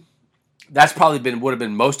suspension. That's probably would have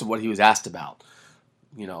been most of what he was asked about.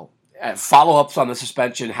 Follow-ups on the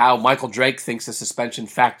suspension, how Michael Drake thinks the suspension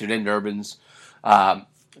factored into Urban's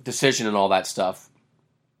decision and all that stuff.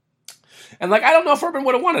 And I don't know if Urban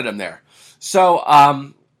would have wanted him there. So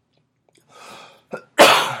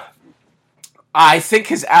I think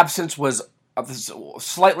his absence was this is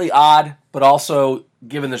slightly odd, but also,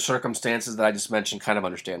 given the circumstances that I just mentioned, kind of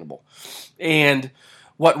understandable. And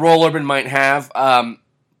what role Urban might have, I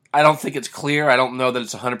don't think it's clear. I don't know that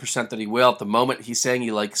it's 100% that he will. At the moment, he's saying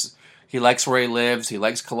he likes where he lives. He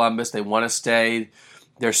likes Columbus. They want to stay.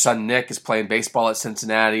 Their son Nick is playing baseball at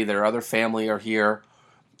Cincinnati. Their other family are here.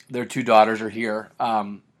 Their 2 daughters are here.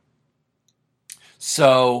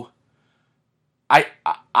 So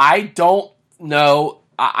I don't know.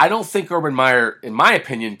 I don't think Urban Meyer, in my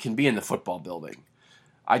opinion, can be in the football building.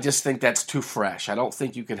 I just think that's too fresh. I don't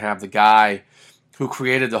think you can have the guy who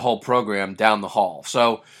created the whole program down the hall.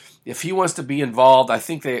 So if he wants to be involved, I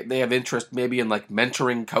think they have interest maybe in like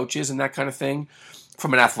mentoring coaches and that kind of thing.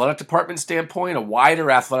 From an athletic department standpoint, a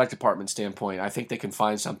wider athletic department standpoint, I think they can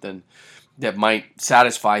find something that might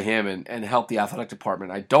satisfy him and help the athletic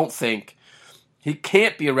department. I don't think he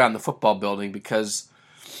can't be around the football building because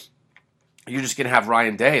you're just going to have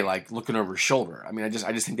Ryan Day like looking over his shoulder. I mean, I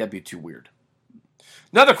just think that'd be too weird.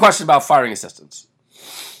 Another question about firing assistants.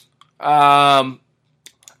 Eric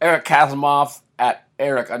Kazimov at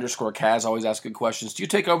Eric_Kaz always asks good questions. Do you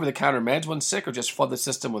take over-the-counter meds when sick or just flood the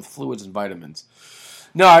system with fluids and vitamins?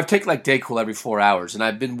 No, I've taken like Dayquil every 4 hours, and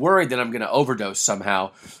I've been worried that I'm going to overdose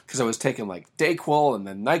somehow because I was taking like Dayquil and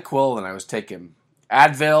then NyQuil, and I was taking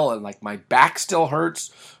Advil, and like my back still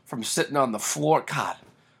hurts from sitting on the floor. God,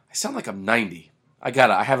 I sound like I'm 90.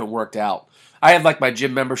 I haven't worked out. I had like my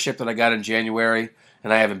gym membership that I got in January,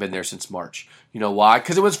 and I haven't been there since March. You know why?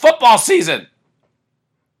 Because it was football season.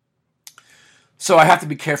 So I have to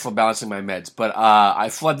be careful balancing my meds. But I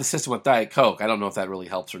flood the system with Diet Coke. I don't know if that really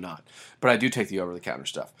helps or not. But I do take the over-the-counter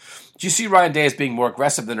stuff. Do you see Ryan Day as being more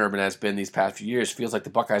aggressive than Urban has been these past few years? Feels like the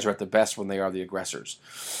Buckeyes are at their best when they are the aggressors.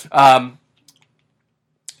 I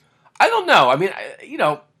don't know. I mean,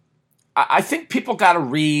 I think people got to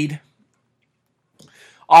read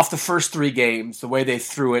off the first 3 games, the way they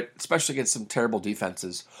threw it, especially against some terrible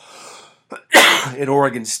defenses in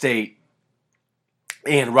Oregon State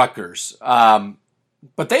and Rutgers.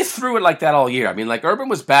 But they threw it like that all year. I mean, like Urban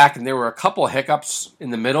was back and there were a couple of hiccups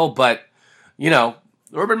in the middle, but,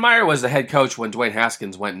 Urban Meyer was the head coach when Dwayne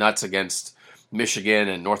Haskins went nuts against Michigan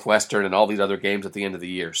and Northwestern and all these other games at the end of the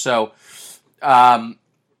year. So, I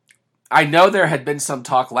know there had been some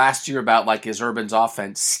talk last year about, like, is Urban's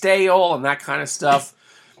offense stale and that kind of stuff.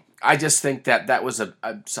 I just think that was a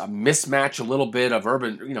mismatch a little bit of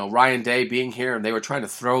Urban, Ryan Day being here, and they were trying to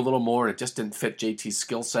throw a little more, and it just didn't fit JT's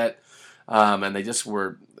skill set, and they just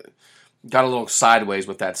got a little sideways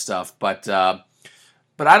with that stuff. But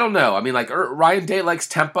I don't know. I mean, like Ryan Day likes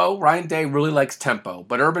tempo. Ryan Day really likes tempo,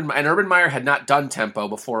 but Urban Meyer had not done tempo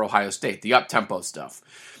before Ohio State, the up-tempo stuff.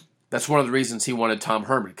 That's one of the reasons he wanted Tom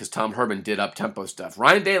Herman, because Tom Herman did up-tempo stuff.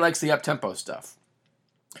 Ryan Day likes the up-tempo stuff.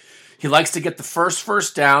 He likes to get the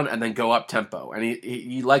first down and then go up-tempo. And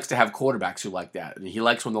he likes to have quarterbacks who like that. And he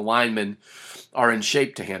likes when the linemen are in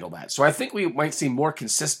shape to handle that. So I think we might see more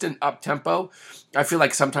consistent up-tempo. I feel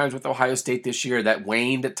like sometimes with Ohio State this year, that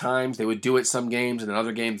waned at times. They would do it some games, and in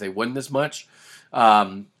other games they wouldn't as much.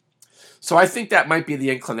 So I think that might be the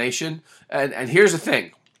inclination. And here's the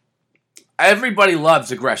thing. Everybody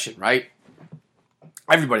loves aggression, right?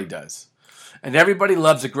 Everybody does. And everybody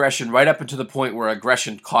loves aggression right up until the point where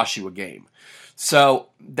aggression costs you a game. So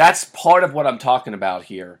that's part of what I'm talking about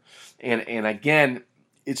here. And again,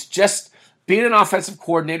 it's just being an offensive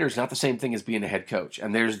coordinator is not the same thing as being a head coach.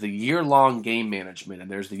 And there's the year-long game management,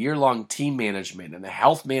 and there's the year-long team management, and the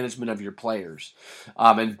health management of your players,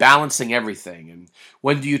 and balancing everything. And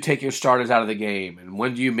when do you take your starters out of the game? And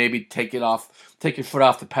when do you maybe take your foot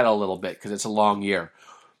off the pedal a little bit because it's a long year?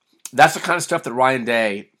 That's the kind of stuff that Ryan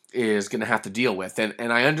Day is going to have to deal with.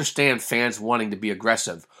 And I understand fans wanting to be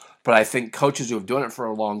aggressive, but I think coaches who have done it for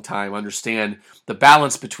a long time understand the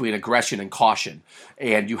balance between aggression and caution,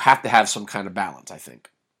 and you have to have some kind of balance, I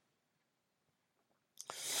think.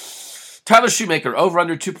 Tyler Shoemaker, over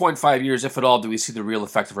under 2.5 years, if at all, do we see the real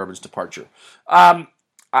effect of Urban's departure? I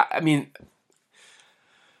mean,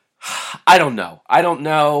 I don't know.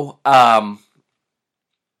 How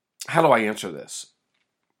do I answer this?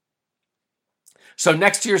 So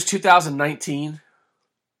next year's 2019.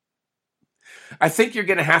 I think you're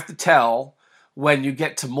going to have to tell when you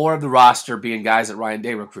get to more of the roster being guys that Ryan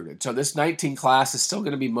Day recruited. So this 19 class is still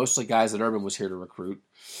going to be mostly guys that Urban was here to recruit.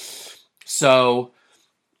 So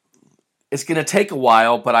it's going to take a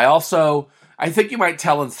while, but I think you might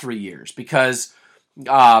tell in 3 years because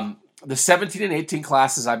the 17 and 18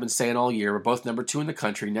 classes I've been saying all year were both number 2 in the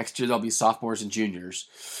country. Next year they'll be sophomores and juniors,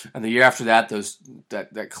 and the year after that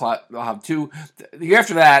they'll have 2. The year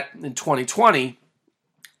after that in 2020,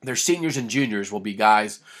 their seniors and juniors will be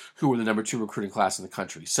guys who were the number 2 recruiting class in the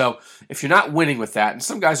country. So if you're not winning with that, and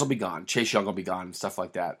some guys will be gone, Chase Young will be gone and stuff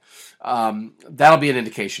like that, that'll be an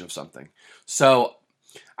indication of something. So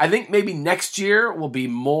I think maybe next year will be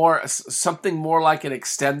something more like an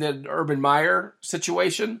extended Urban Meyer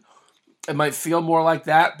situation. It might feel more like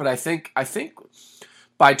that, but I think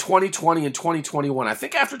by 2020 and 2021, I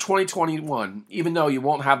think after 2021, even though you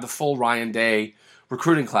won't have the full Ryan Day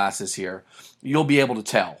recruiting classes here, you'll be able to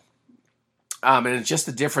tell. And it's just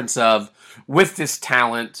the difference of, with this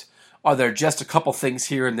talent, are there just a couple things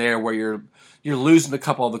here and there where you're losing a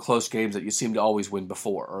couple of the close games that you seem to always win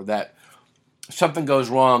before, or that something goes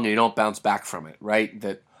wrong and you don't bounce back from it, right?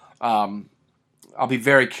 That I'll be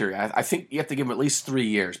very curious. I think you have to give him at least 3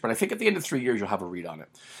 years, but I think at the end of 3 years you'll have a read on it.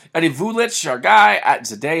 Eddie Vulich, our guy at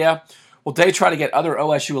Zadea, will they try to get other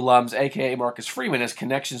OSU alums, a.k.a. Marcus Freeman, as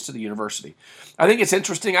connections to the university? I think it's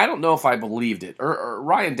interesting. I don't know if I believed it.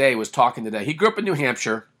 Ryan Day was talking today. He grew up in New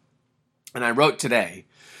Hampshire, and I wrote today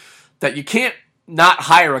that you can't not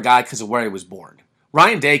hire a guy because of where he was born.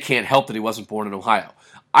 Ryan Day can't help that he wasn't born in Ohio.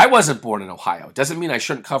 I wasn't born in Ohio. It doesn't mean I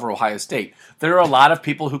shouldn't cover Ohio State. There are a lot of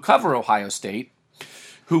people who cover Ohio State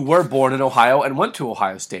who were born in Ohio and went to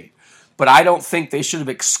Ohio State. But I don't think they should have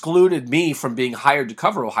excluded me from being hired to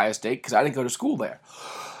cover Ohio State because I didn't go to school there.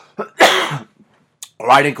 Or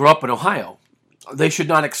I didn't grow up in Ohio. They should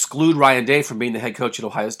not exclude Ryan Day from being the head coach at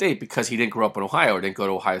Ohio State because he didn't grow up in Ohio or didn't go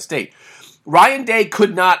to Ohio State. Ryan Day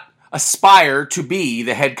could not aspire to be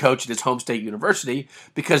the head coach at his home state university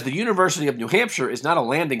because the University of New Hampshire is not a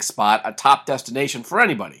landing spot, a top destination for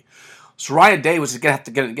anybody. So Ryan Day was going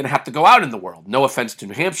to have to go out in the world. No offense to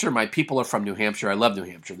New Hampshire. My people are from New Hampshire. I love New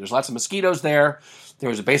Hampshire. There's lots of mosquitoes there. There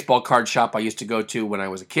was a baseball card shop I used to go to when I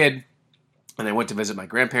was a kid, and I went to visit my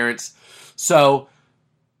grandparents. So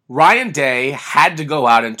Ryan Day had to go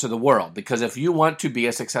out into the world because if you want to be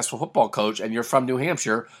a successful football coach and you're from New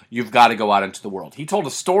Hampshire, you've got to go out into the world. He told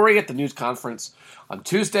a story at the news conference on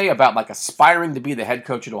Tuesday about like aspiring to be the head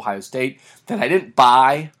coach at Ohio State that I didn't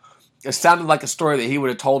buy. It sounded like a story that he would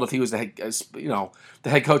have told if he was the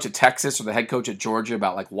head coach at Texas or the head coach at Georgia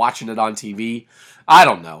about like watching it on TV. I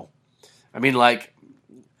don't know. I mean, like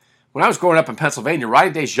when I was growing up in Pennsylvania,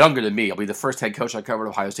 Ryan Day's younger than me. I'll be the first head coach I covered at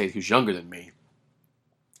Ohio State who's younger than me.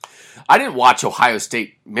 I didn't watch Ohio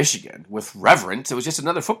State, Michigan with reverence. It was just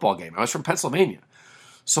another football game. I was from Pennsylvania.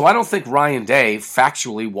 So I don't think Ryan Day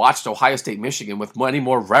factually watched Ohio State, Michigan with any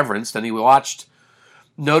more reverence than he watched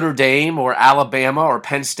Notre Dame or Alabama or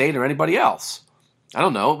Penn State or anybody else. I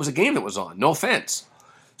don't know. It was a game that was on. No offense.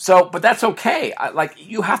 So, but that's okay.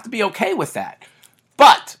 You have to be okay with that.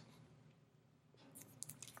 But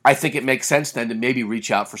I think it makes sense then to maybe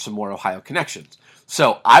reach out for some more Ohio connections.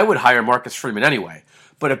 So I would hire Marcus Freeman anyway.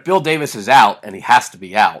 But if Bill Davis is out, and he has to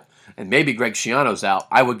be out, and maybe Greg Schiano's out,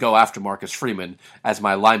 I would go after Marcus Freeman as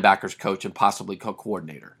my linebackers coach and possibly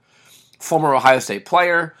co-coordinator. Former Ohio State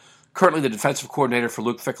player, currently the defensive coordinator for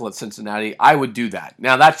Luke Fickell at Cincinnati. I would do that.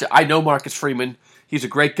 Now, I know Marcus Freeman. He's a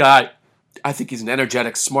great guy. I think he's an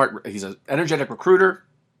energetic recruiter.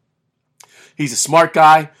 He's a smart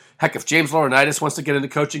guy. Heck, if James Laurinaitis wants to get into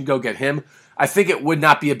coaching, go get him. I think it would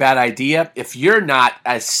not be a bad idea if you're not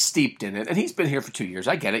as steeped in it. And he's been here for 2 years.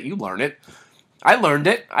 I get it. You learn it. I learned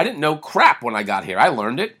it. I didn't know crap when I got here. I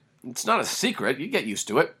learned it. It's not a secret. You get used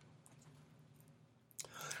to it.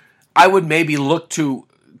 I would maybe look to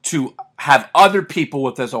have other people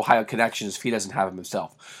with those Ohio connections if he doesn't have them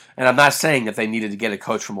himself. And I'm not saying that they needed to get a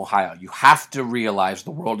coach from Ohio. You have to realize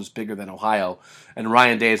the world is bigger than Ohio, and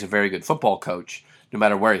Ryan Day is a very good football coach, no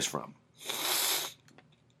matter where he's from.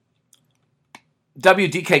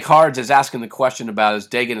 WDK Cards is asking the question about, is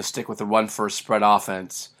Day going to stick with the run-first spread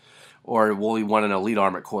offense, or will he want an elite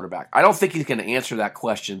arm at quarterback? I don't think he's going to answer that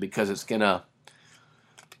question because it's going to...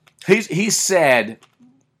 He said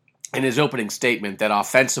in his opening statement that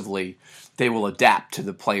offensively they will adapt to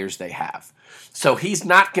the players they have. So he's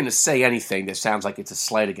not going to say anything that sounds like it's a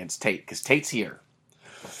slight against Tate, because Tate's here.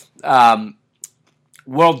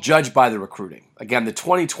 We'll judge by the recruiting. Again, the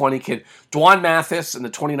 2020 kid, Dwan Mathis in the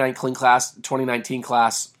 2019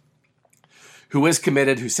 class, who is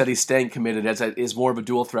committed, who said he's staying committed, is more of a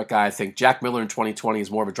dual threat guy, I think. Jack Miller in 2020 is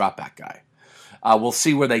more of a drop back guy. We'll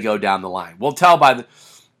see where they go down the line. We'll tell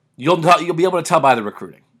you'll be able to tell by the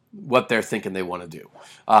recruiting what they're thinking they want to do.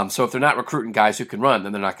 So if they're not recruiting guys who can run,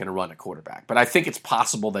 then they're not going to run a quarterback. But I think it's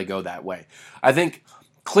possible they go that way. I think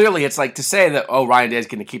clearly it's like to say that, Ryan Day is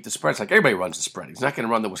going to keep the spread. It's like everybody runs the spread. He's not going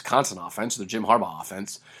to run the Wisconsin offense or the Jim Harbaugh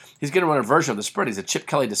offense. He's going to run a version of the spread. He's a Chip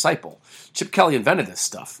Kelly disciple. Chip Kelly invented this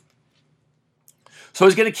stuff. So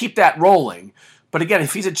he's going to keep that rolling. But again,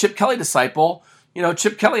 if he's a Chip Kelly disciple,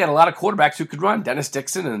 Chip Kelly had a lot of quarterbacks who could run. Dennis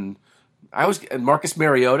Dixon and Marcus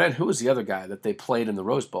Mariota. And who was the other guy that they played in the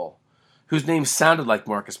Rose Bowl? Whose name sounded like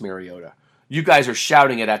Marcus Mariota. You guys are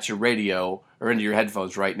shouting it at your radio or into your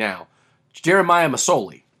headphones right now. Jeremiah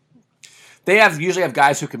Masoli. They usually have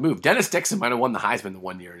guys who can move. Dennis Dixon might have won the Heisman the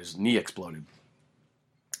one year and his knee exploded.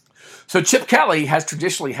 So Chip Kelly has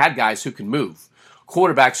traditionally had guys who can move,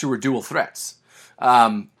 quarterbacks who are dual threats.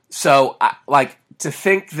 To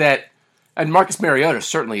think that, and Marcus Mariota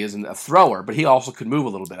certainly isn't a thrower, but he also could move a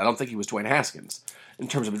little bit. I don't think he was Dwayne Haskins in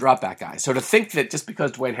terms of a drop back guy. So to think that just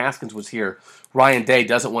because Dwayne Haskins was here, Ryan Day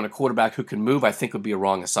doesn't want a quarterback who can move, I think would be a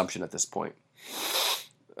wrong assumption at this point.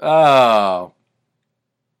 Oh.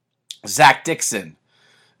 Zach Dixon,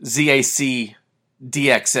 ZACDXN.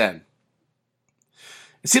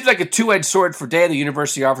 It seems like a two-edged sword for Day. The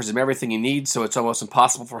university offers him everything he needs, so it's almost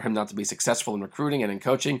impossible for him not to be successful in recruiting and in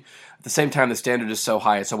coaching. At the same time, the standard is so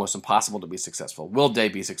high, it's almost impossible to be successful. Will Day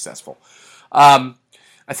be successful? I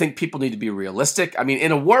think people need to be realistic. I mean,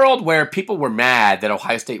 in a world where people were mad that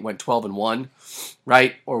Ohio State went 12-1,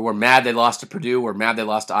 right? Or were mad they lost to Purdue, or mad they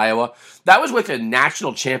lost to Iowa, that was with a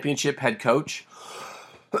national championship head coach.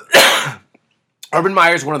 Urban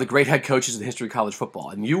Meyer is one of the great head coaches in the history of college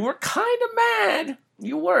football, and you were kind of mad.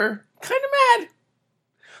 You were kind of mad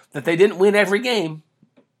that they didn't win every game.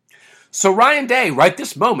 So Ryan Day, right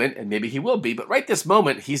this moment, and maybe he will be, but right this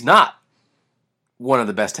moment, he's not one of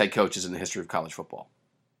the best head coaches in the history of college football.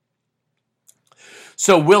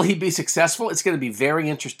 So will he be successful? It's going to be very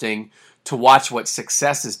interesting to watch what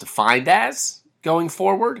success is defined as going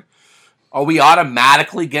forward. Are we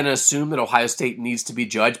automatically going to assume that Ohio State needs to be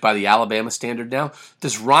judged by the Alabama standard now?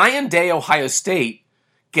 Does Ryan Day, Ohio State,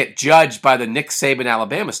 get judged by the Nick Saban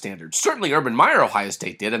Alabama standard? Certainly Urban Meyer, Ohio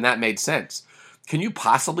State did, and that made sense. Can you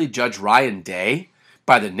possibly judge Ryan Day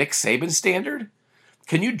by the Nick Saban standard?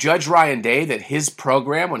 Can you judge Ryan Day that his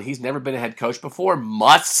program, when he's never been a head coach before,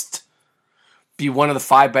 must be one of the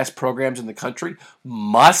 5 best programs in the country?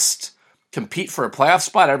 Must compete for a playoff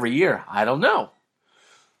spot every year? I don't know.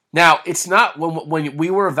 Now, it's not, when we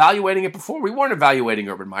were evaluating it before, we weren't evaluating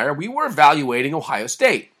Urban Meyer. We were evaluating Ohio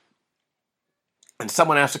State. And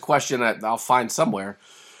someone asked a question that I'll find somewhere,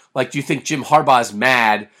 like, do you think Jim Harbaugh is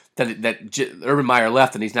mad that Urban Meyer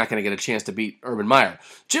left and he's not going to get a chance to beat Urban Meyer?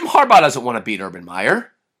 Jim Harbaugh doesn't want to beat Urban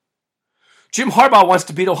Meyer. Jim Harbaugh wants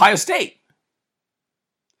to beat Ohio State.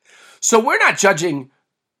 So we're not judging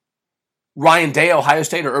Ryan Day, Ohio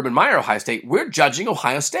State, or Urban Meyer, Ohio State. We're judging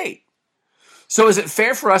Ohio State. So is it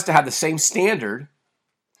fair for us to have the same standard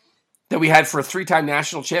that we had for a 3-time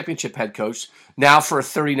national championship head coach, now for a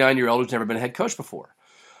 39-year-old who's never been a head coach before?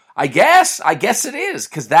 I guess it is,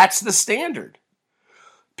 because that's the standard.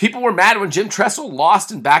 People were mad when Jim Tressel lost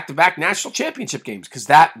in back-to-back national championship games, because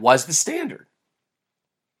that was the standard.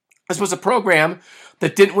 This was a program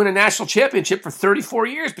that didn't win a national championship for 34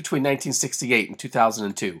 years between 1968 and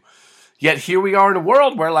 2002. Yet here we are in a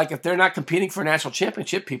world where, like, if they're not competing for a national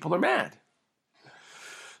championship, people are mad.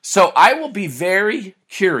 So I will be very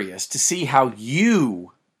curious to see how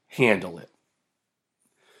you handle it.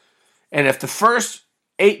 And if the first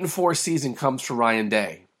 8-4 season comes for Ryan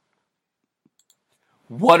Day,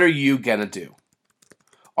 what are you going to do?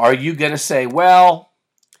 Are you going to say, well,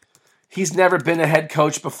 he's never been a head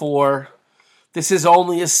coach before. This is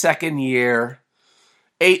only his second year.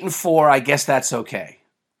 8-4, I guess that's okay.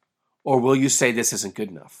 Or will you say this isn't good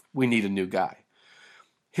enough? We need a new guy.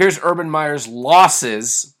 Here's Urban Meyer's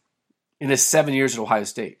losses in his 7 years at Ohio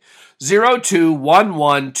State. 0-2,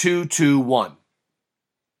 1-1, 2-2-1.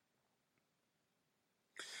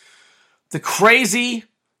 The crazy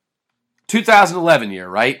 2011 year,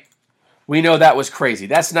 right? We know that was crazy.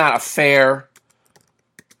 That's not a fair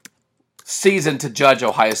season to judge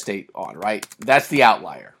Ohio State on, right? That's the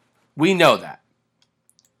outlier. We know that.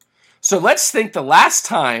 So let's think the last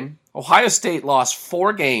time Ohio State lost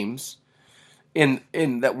 4 games in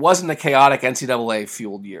that wasn't a chaotic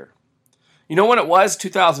NCAA-fueled year. You know when it was?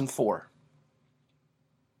 2004.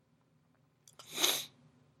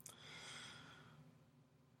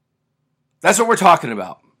 That's what we're talking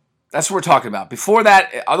about. That's what we're talking about. Before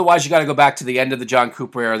that, otherwise you got to go back to the end of the John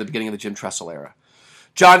Cooper era, the beginning of the Jim Tressel era.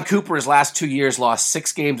 John Cooper, his last 2 years, lost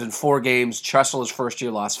 6 games in 4 games. Tressel, his first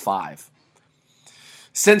year, lost 5.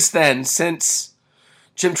 Since then, since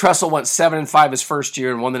Jim Tressel went 7-5 his first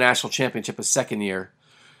year and won the national championship his second year,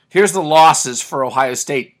 here's the losses for Ohio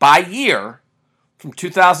State by year from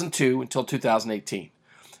 2002 until 2018.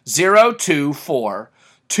 0-2-4,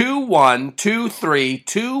 2-1, 2-3,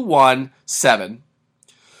 2-1, 7.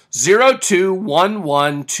 0-2,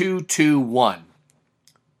 1-1, 2-2-1.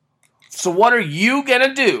 So what are you going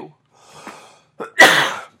to do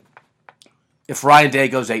if Ryan Day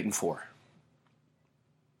goes 8-4?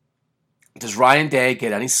 Does Ryan Day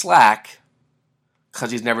get any slack because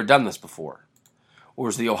he's never done this before? Or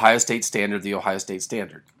is the Ohio State standard the Ohio State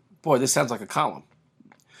standard? Boy, this sounds like a column.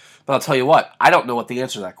 But I'll tell you what, I don't know what the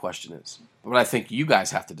answer to that question is. But I think you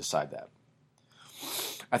guys have to decide that.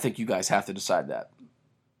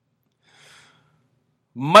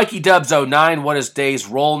 Mikey Dubs 09, what is Day's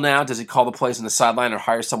role now? Does he call the plays on the sideline or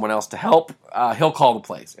hire someone else to help? He'll call the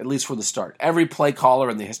plays, at least for the start. Every play caller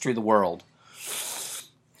in the history of the world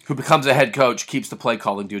who becomes a head coach keeps the play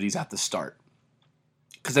calling duties at the start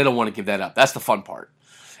because they don't want to give that up. That's the fun part.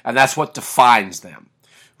 And that's what defines them.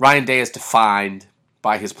 Ryan Day is defined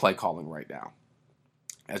by his play calling right now.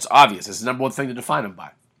 It's obvious. It's the number one thing to define him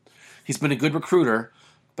by. He's been a good recruiter,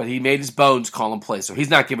 but he made his bones calling plays, so he's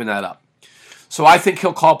not giving that up. So I think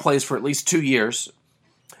he'll call plays for at least 2 years.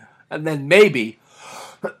 And then maybe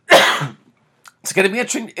it's going to be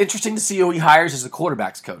interesting to see who he hires as the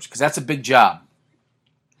quarterback's coach, because that's a big job.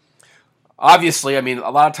 Obviously, I mean,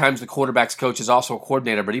 a lot of times the quarterback's coach is also a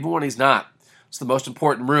coordinator, but even when he's not, it's the most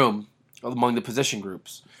important room among the position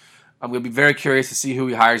groups. I'm going to be very curious to see who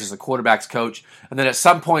he hires as a quarterback's coach. And then at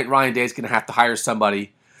some point, Ryan Day is going to have to hire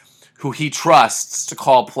somebody who he trusts to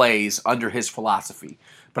call plays under his philosophy.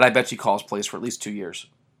 But I bet he calls plays for at least 2 years.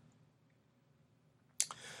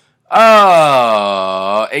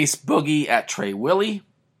 Ace Boogie at Trey Willie.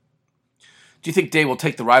 Do you think Day will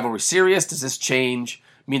take the rivalry serious? Does this change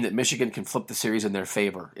mean that Michigan can flip the series in their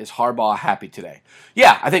favor? Is Harbaugh happy today?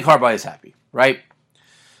 Yeah, I think Harbaugh is happy, right?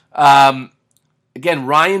 Again,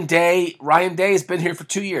 Ryan Day has been here for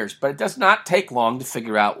 2 years, but it does not take long to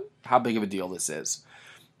figure out how big of a deal this is.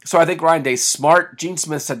 So I think Ryan Day's smart. Gene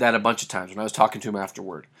Smith said that a bunch of times when I was talking to him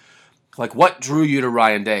afterward. Like, what drew you to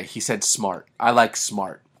Ryan Day? He said smart. I like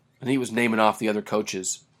smart. And he was naming off the other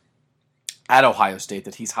coaches at Ohio State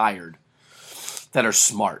that he's hired that are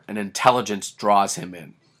smart, and intelligence draws him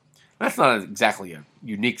in. That's not exactly a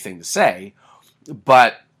unique thing to say,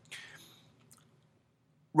 but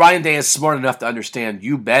Ryan Day is smart enough to understand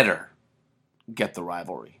you better get the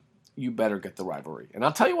rivalry. And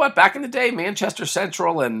I'll tell you what, back in the day, Manchester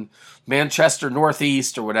Central and Manchester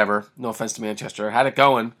Northeast or whatever, no offense to Manchester, had it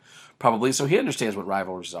going probably, so he understands what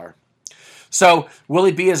rivalries are. So, will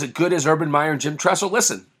he be as good as Urban Meyer and Jim Tressel?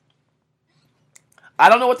 Listen, I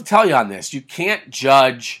don't know what to tell you on this. You can't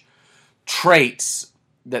judge traits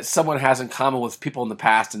that someone has in common with people in the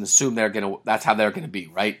past and assume that's how they're going to be,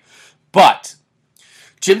 right? But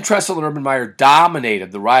Jim Tressel and Urban Meyer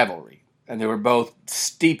dominated the rivalry. And they were both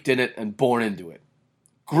steeped in it and born into it.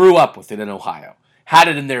 Grew up with it in Ohio. Had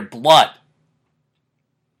it in their blood.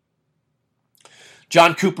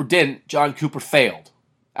 John Cooper didn't. John Cooper failed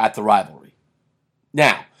at the rivalry.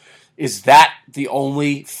 Now, is that the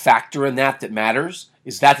only factor in that matters?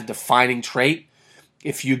 Is that the defining trait?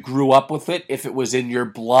 If you grew up with it, if it was in your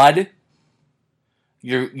blood,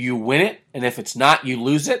 you win it. And if it's not, you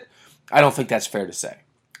lose it. I don't think that's fair to say.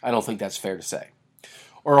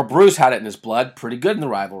 Earl Bruce had it in his blood, pretty good in the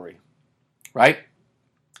rivalry, right?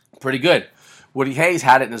 Pretty good. Woody Hayes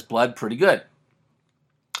had it in his blood, pretty good.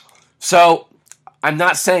 So, I'm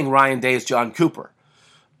not saying Ryan Day is John Cooper,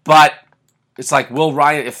 but it's like,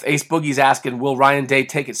 if Ace Boogie's asking, will Ryan Day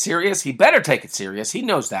take it serious? He better take it serious. He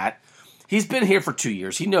knows that. He's been here for 2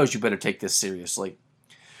 years. He knows you better take this seriously.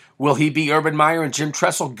 Will he be Urban Meyer and Jim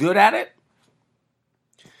Tressel good at it?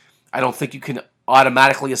 I don't think you can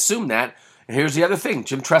automatically assume that. And here's the other thing.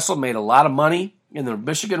 Jim Tressel made a lot of money in the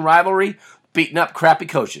Michigan rivalry beating up crappy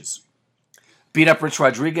coaches. Beat up Rich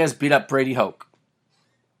Rodriguez, beat up Brady Hoke.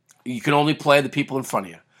 You can only play the people in front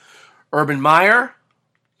of you. Urban Meyer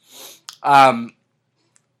got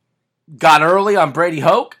early on Brady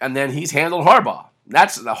Hoke, and then he's handled Harbaugh.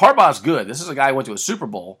 Harbaugh's good. This is a guy who went to a Super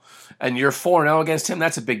Bowl, and you're 4-0 against him.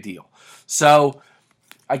 That's a big deal. So,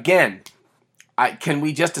 again, can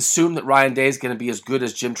we just assume that Ryan Day is going to be as good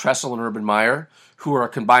as Jim Tressel and Urban Meyer, who are a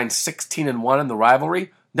combined 16-1 in the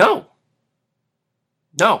rivalry? No.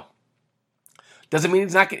 Doesn't mean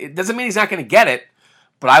he's not going to get it,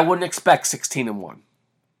 but I wouldn't expect 16-1.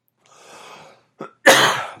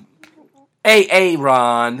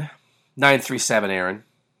 Ron 937 Aaron.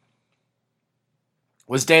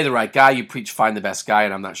 Was Day the right guy? You preach find the best guy,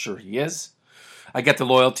 and I'm not sure he is. I get the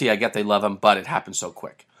loyalty, I get they love him, but it happened so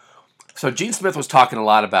quick. So Gene Smith was talking a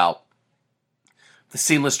lot about the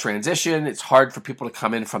seamless transition. It's hard for people to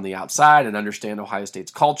come in from the outside and understand Ohio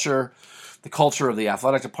State's culture, the culture of the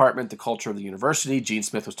athletic department, the culture of the university. Gene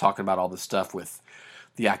Smith was talking about all this stuff with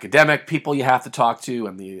the academic people you have to talk to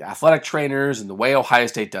and the athletic trainers and the way Ohio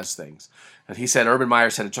State does things. And he said Urban Meyer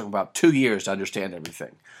said it took him about 2 years to understand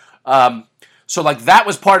everything. So, like, that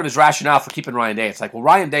was part of his rationale for keeping Ryan Day. It's like, well,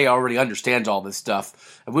 Ryan Day already understands all this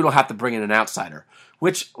stuff, and we don't have to bring in an outsider.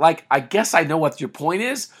 Which, like, I guess I know what your point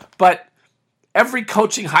is, but every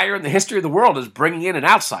coaching hire in the history of the world is bringing in an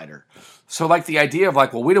outsider. So, like, the idea of,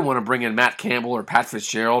 like, well, we don't want to bring in Matt Campbell or Pat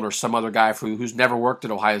Fitzgerald or some other guy who's never worked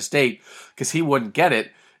at Ohio State because he wouldn't get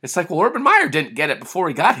it. It's like, well, Urban Meyer didn't get it before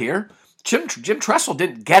he got here. Jim Tressel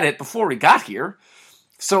didn't get it before he got here.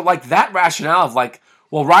 So, like, that rationale of, like,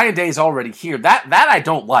 well, Ryan Day's already here, that I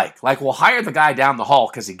don't like. Like, we'll hire the guy down the hall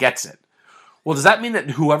because he gets it. Well, does that mean that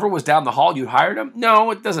whoever was down the hall, you hired him?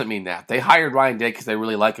 No, it doesn't mean that. They hired Ryan Day because they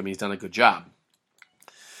really like him. He's done a good job.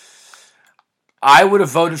 I would have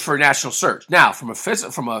voted for a national search. Now, from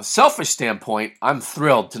a selfish standpoint, I'm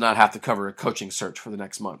thrilled to not have to cover a coaching search for the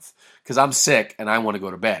next month because I'm sick and I want to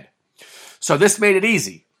go to bed. So this made it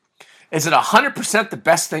easy. Is it 100% the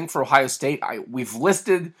best thing for Ohio State? We've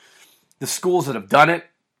listed the schools that have done it.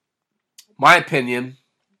 My opinion,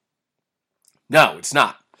 no, it's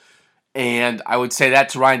not. And I would say that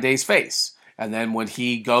to Ryan Day's face. And then when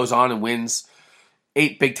he goes on and wins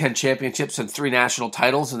 8 Big Ten championships and 3 national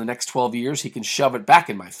titles in the next 12 years, he can shove it back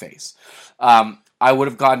in my face. I would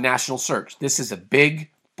have gone national search. This is a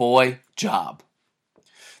big boy job.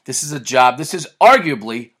 This is a job. This is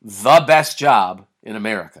arguably the best job in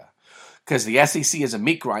America. Because the SEC is a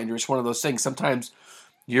meat grinder. It's one of those things. Sometimes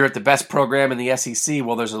you're at the best program in the SEC.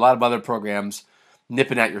 Well, there's a lot of other programs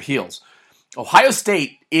nipping at your heels. Ohio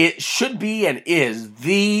State, it should be and is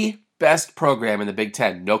the best program in the Big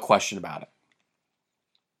Ten. No question about it.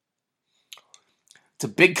 It's a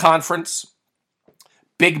big conference,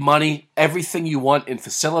 big money, everything you want in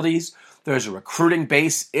facilities. There's a recruiting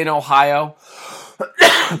base in Ohio.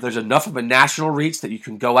 There's enough of a national reach that you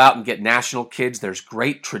can go out and get national kids. There's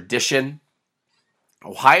great tradition.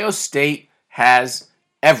 Ohio State has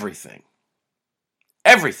everything.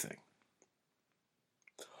 Everything.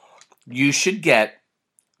 You should get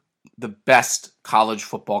the best college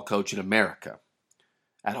football coach in America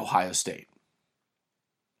at Ohio State.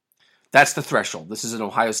 That's the threshold. This is an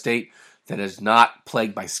Ohio State that is not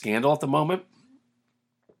plagued by scandal at the moment.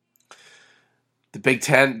 The Big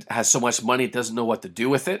Ten has so much money it doesn't know what to do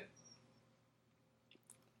with it.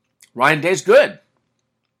 Ryan Day's good.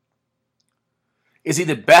 Is he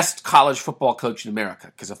the best college football coach in America?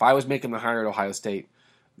 Because if I was making the hire at Ohio State,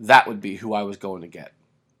 that would be who I was going to get.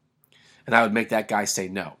 And I would make that guy say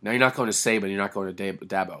no. Now, you're not going to Saban, you're not going to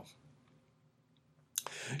Dabo.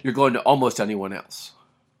 You're going to almost anyone else.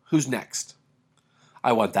 Who's next?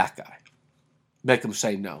 I want that guy. Make him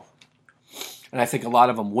say no. And I think a lot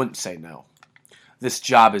of them wouldn't say no. This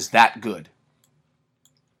job is that good.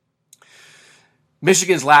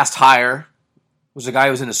 Michigan's last hire was a guy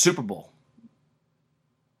who was in a Super Bowl.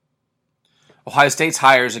 Ohio State's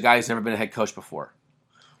hire is a guy who's never been a head coach before.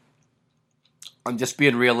 I'm just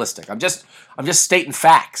being realistic. I'm just stating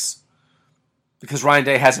facts. Because Ryan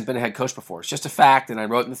Day hasn't been a head coach before. It's just a fact, and I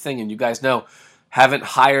wrote in the thing, and you guys know, haven't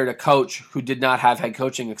hired a coach who did not have head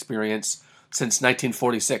coaching experience since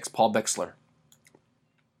 1946, Paul Bixler.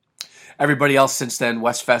 Everybody else since then,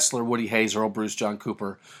 Wes Fessler, Woody Hayes, Earl Bruce, John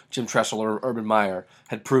Cooper, Jim Tressel, or Urban Meyer,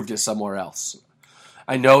 had proved it somewhere else.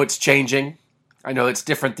 I know it's changing. I know it's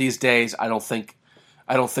different these days. I don't think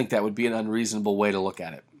that would be an unreasonable way to look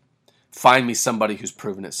at it. Find me somebody who's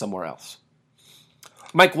proven it somewhere else.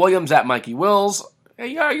 Mike Williams at Mikey Wills. Hey,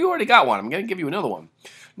 you already got one. I'm going to give you another one.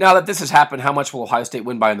 Now that this has happened, how much will Ohio State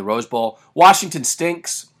win by in the Rose Bowl? Washington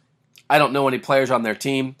stinks. I don't know any players on their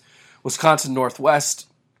team. Wisconsin Northwest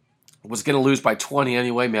was going to lose by 20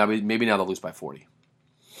 anyway. Maybe now they'll lose by 40.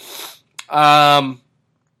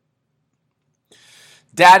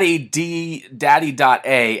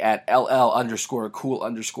 Daddy.A at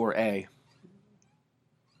LL_cool_A.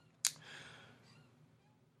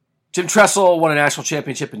 Jim Tressel won a national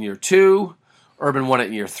championship in year 2. Urban won it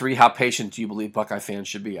in year 3. How patient do you believe Buckeye fans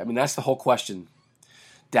should be? I mean, that's the whole question,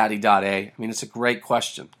 Daddy.A. I mean, it's a great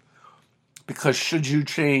question. Because should you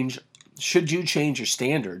change your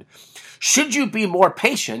standard? Should you be more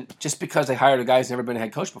patient just because they hired a guy who's never been a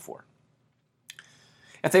head coach before?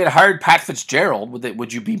 If they had hired Pat Fitzgerald,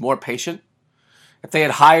 would you be more patient? If they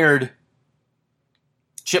had hired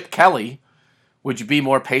Chip Kelly, would you be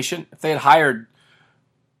more patient? If they had hired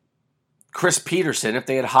Chris Peterson, if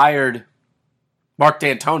they had hired Mark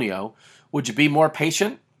D'Antonio, would you be more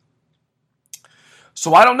patient?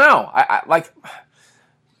 So I don't know. I like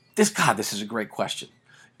this. God, this is a great question.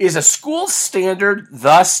 Is a school standard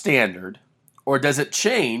the standard, or does it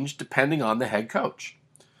change depending on the head coach?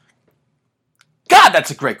 God,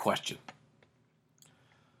 that's a great question.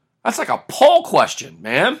 That's like a poll question,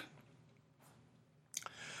 man.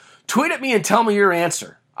 Tweet at me and tell me your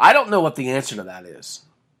answer. I don't know what the answer to that is.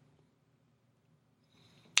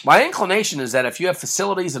 My inclination is that if you have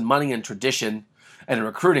facilities and money and tradition and a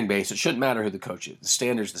recruiting base, it shouldn't matter who the coach is. The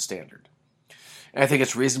standard's the standard. And I think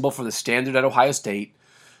it's reasonable for the standard at Ohio State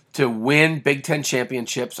to win Big Ten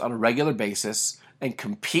championships on a regular basis and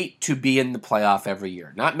compete to be in the playoff every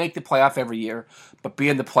year. Not make the playoff every year, but be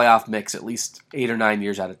in the playoff mix at least 8 or 9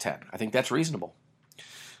 years out of 10. I think that's reasonable.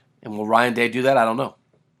 And will Ryan Day do that? I don't know.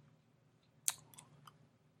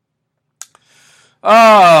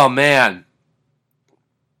 Oh, man.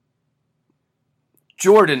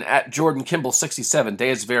 Jordan at Jordan Kimball 67. Day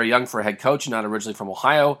is very young for a head coach, not originally from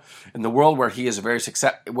Ohio. In the world where he is very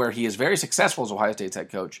successful as Ohio State's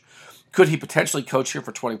head coach, could he potentially coach here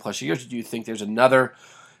for 20 plus years? Or do you think there's another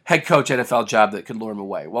head coach NFL job that could lure him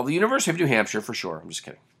away? Well, the University of New Hampshire for sure. I'm just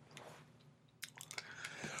kidding.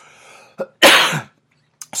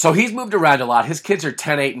 So he's moved around a lot. His kids are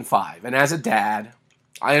 10, 8, and 5. And as a dad,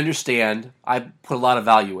 I understand. I put a lot of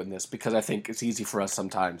value in this because I think it's easy for us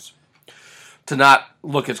sometimes to not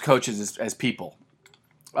look at coaches as people,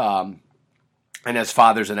 and as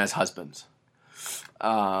fathers and as husbands.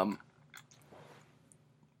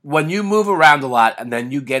 When you move around a lot and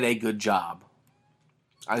then you get a good job,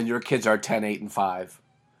 and your kids are 10, 8, and 5,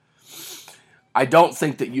 I don't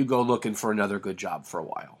think that you go looking for another good job for a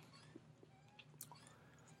while.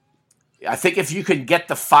 I think if you can get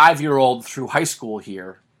the 5-year-old through high school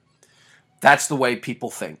here, that's the way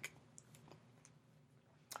people think.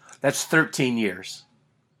 That's 13 years.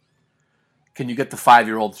 Can you get the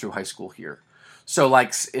 5-year-old through high school here? So,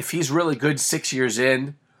 like, if he's really good 6 years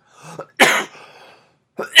in, and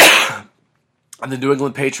the New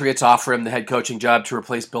England Patriots offer him the head coaching job to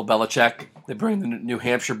replace Bill Belichick, they bring the New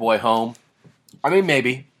Hampshire boy home. I mean,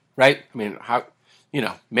 maybe, right? I mean, how,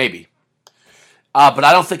 maybe. But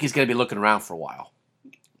I don't think he's going to be looking around for a while.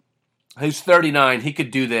 He's 39. He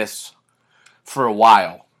could do this for a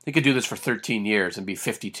while. He could do this for 13 years and be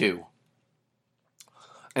 52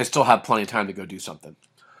 and still have plenty of time to go do something.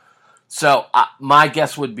 So my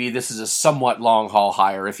guess would be this is a somewhat long-haul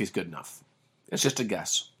hire if he's good enough. It's just a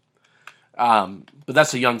guess. But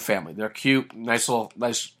that's a young family. They're cute, nice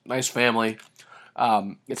family.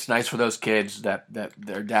 It's nice for those kids that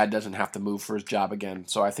their dad doesn't have to move for his job again.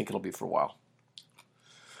 So I think it'll be for a while.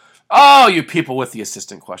 Oh, you people with the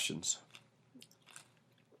assistant questions.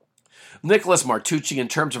 Nicholas Martucci, in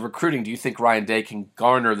terms of recruiting, do you think Ryan Day can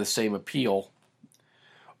garner the same appeal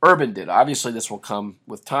Urban did? Obviously, this will come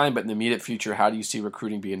with time, but in the immediate future, how do you see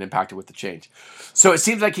recruiting being impacted with the change? So it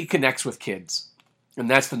seems like he connects with kids, and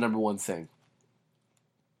that's the number one thing.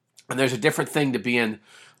 And there's a different thing to being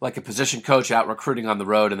like a position coach out recruiting on the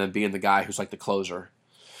road and then being the guy who's like the closer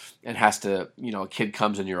and has to, a kid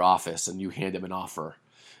comes in your office and you hand him an offer.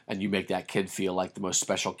 And you make that kid feel like the most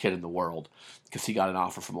special kid in the world because he got an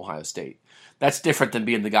offer from Ohio State. That's different than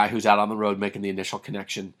being the guy who's out on the road making the initial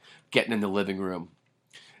connection, getting in the living room,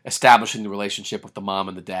 establishing the relationship with the mom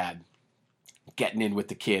and the dad, getting in with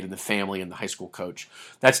the kid and the family and the high school coach.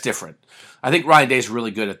 That's different. I think Ryan Day's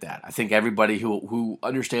really good at that. I think everybody who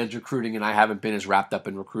understands recruiting, and I haven't been as wrapped up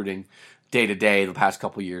in recruiting day to day the past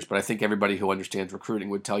couple of years, but I think everybody who understands recruiting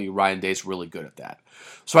would tell you Ryan Day's really good at that.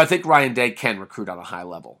 So I think Ryan Day can recruit on a high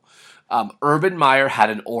level. Urban Meyer had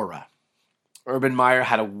an aura. Urban Meyer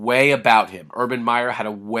had a way about him. Urban Meyer had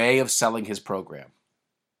a way of selling his program.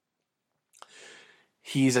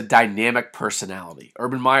 He's a dynamic personality.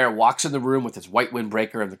 Urban Meyer walks in the room with his white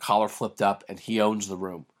windbreaker and the collar flipped up, and he owns the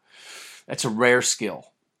room. That's a rare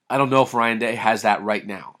skill. I don't know if Ryan Day has that right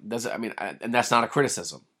now. And that's not a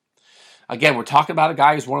criticism. Again, we're talking about a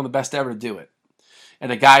guy who's one of the best ever to do it.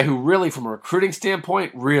 And a guy who really, from a recruiting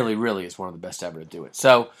standpoint, really, really is one of the best ever to do it.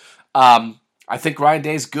 So I think Ryan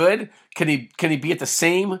Day's good. Can he be at the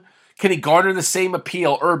same? Can he garner the same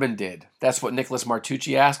appeal Urban did? That's what Nicholas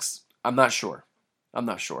Martucci asks. I'm not sure.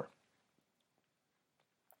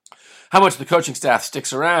 How much the coaching staff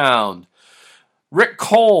sticks around? Rick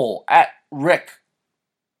Cole at Rick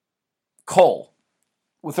Cole.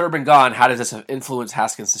 With Urban gone, how does this influence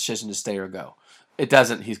Haskins' decision to stay or go? It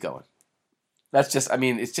doesn't. He's going. That's just,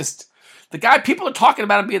 it's just the guy, people are talking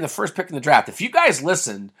about him being the first pick in the draft. If you guys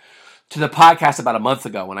listened to the podcast about a month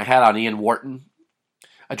ago when I had on Ian Wharton,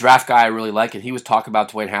 a draft guy I really like, and he was talking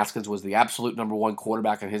about Dwayne Haskins was the absolute number one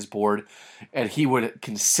quarterback on his board, and he would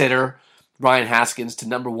consider Ryan Haskins to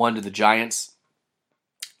number one to the Giants.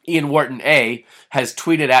 Ian Wharton, has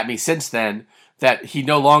tweeted at me since then that he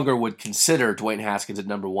no longer would consider Dwayne Haskins at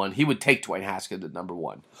number one. He would take Dwayne Haskins at number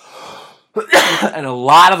one. And a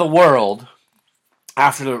lot of the world,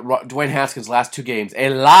 after Dwayne Haskins' last two games, a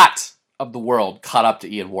lot of the world caught up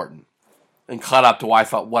to Ian Wharton. and caught up to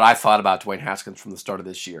what I thought about Dwayne Haskins from the start of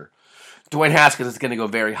this year. Dwayne Haskins is going to go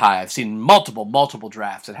very high. I've seen multiple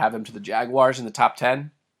drafts that have him to the Jaguars in the top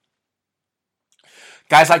 10.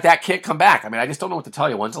 Guys like that can't come back. I mean, I just don't know what to tell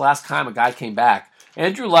you. When's the last time a guy came back?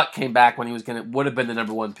 Andrew Luck came back when he would have been the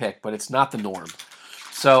number one pick, but it's not the norm.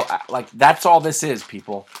 So, that's all this is,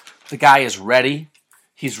 people. The guy is ready.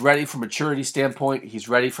 He's ready from a maturity standpoint. He's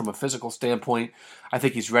ready from a physical standpoint. I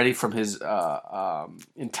think he's ready from his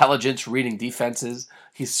intelligence, reading defenses.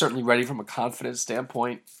 He's certainly ready from a confidence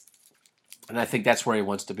standpoint. And I think that's where he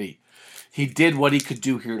wants to be. He did what he could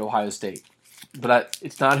do here at Ohio State. But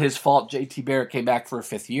it's not his fault. J.T. Barrett came back for a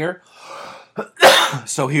fifth year.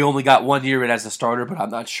 So he only got 1 year in as a starter, but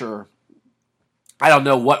I'm not sure. I don't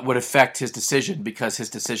know what would affect his decision, because his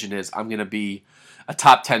decision is, I'm going to be a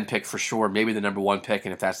top 10 pick for sure, maybe the number one pick,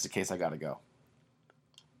 and if that's the case, I got to go.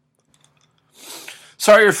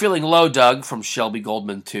 Sorry you're feeling low, Doug, from Shelby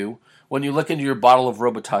Goldman 2. When you look into your bottle of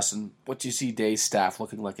Robitussin, what do you see Day's staff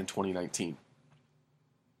looking like in 2019?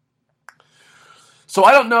 So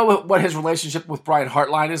I don't know what his relationship with Brian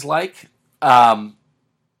Hartline is like.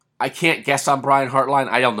 I can't guess on Brian Hartline.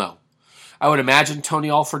 I don't know. I would imagine Tony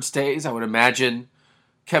Alford stays. I would imagine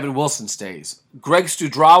Kevin Wilson stays. Greg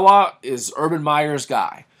Studrawa is Urban Meyer's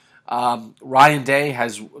guy. Ryan Day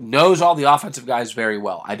knows all the offensive guys very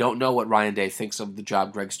well. I don't know what Ryan Day thinks of the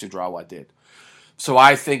job Greg Studrawa did. So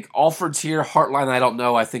I think Alford's here. Hartline, I don't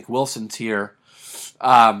know. I think Wilson's here.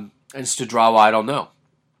 And Studrawa, I don't know.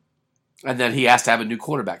 And then he has to have a new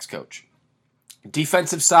quarterbacks coach.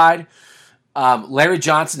 Defensive side, Larry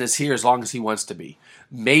Johnson is here as long as he wants to be.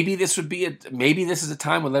 Maybe this is a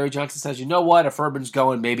time when Larry Johnson says, you know what, if Urban's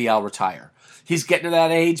going, maybe I'll retire. He's getting to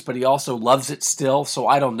that age, but he also loves it still, so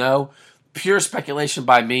I don't know. Pure speculation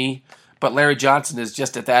by me, but Larry Johnson is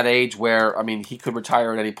just at that age where, he could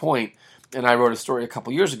retire at any point. And I wrote a story a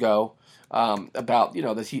couple years ago about,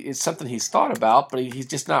 that it's something he's thought about, but he's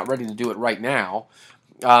just not ready to do it right now.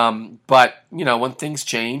 But, when things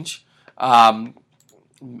change,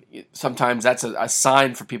 sometimes that's a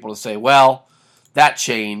sign for people to say, well, that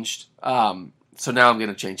changed, so now I'm going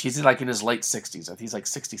to change. He's in his late 60s. I think he's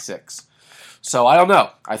 66. So I don't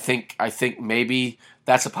know. I think maybe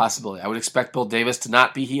that's a possibility. I would expect Bill Davis to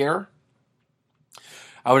not be here.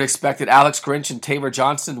 I would expect that Alex Grinch and Taylor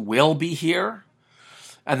Johnson will be here.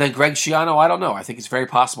 And then Greg Schiano, I don't know. I think it's very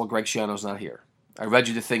possible Greg Schiano's not here. I read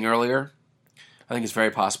you the thing earlier. I think it's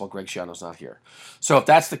very possible Greg Schiano's not here. So if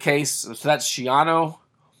that's the case, so that's Schiano,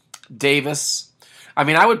 Davis.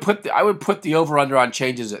 I would put the over-under on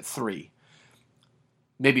changes at 3.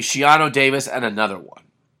 Maybe Schiano, Davis, and another one.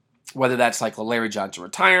 Whether that's a Larry Johnson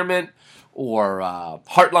retirement, or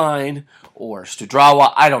Hartline, or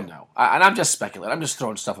Studrawa, I don't know. And I'm just speculating. I'm just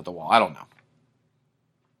throwing stuff at the wall. I don't know.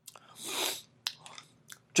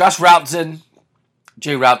 Josh Routzen,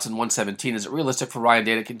 Jay Routzen 117. Is it realistic for Ryan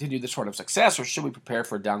Day to continue this sort of success, or should we prepare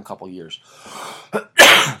for a down couple years?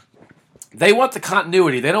 They want the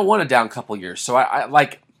continuity. They don't want a down couple years. So I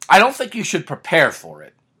don't think you should prepare for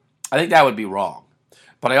it. I think that would be wrong.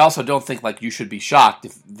 But I also don't think you should be shocked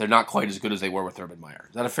if they're not quite as good as they were with Urban Meyer.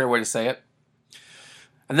 Is that a fair way to say it?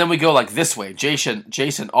 And then we go this way.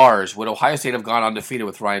 Jason R's. Would Ohio State have gone undefeated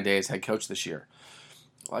with Ryan Day as head coach this year?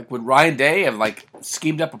 Would Ryan Day have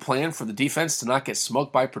schemed up a plan for the defense to not get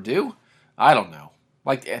smoked by Purdue? I don't know.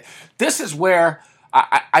 This is where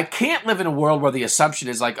I can't live in a world where the assumption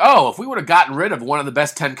is if we would have gotten rid of one of the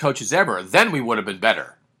best 10 coaches ever, then we would have been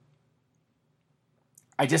better.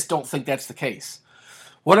 I just don't think that's the case.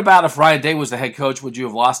 What about if Ryan Day was the head coach, would you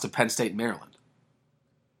have lost to Penn State and Maryland?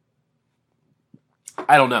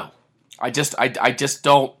 I don't know. I just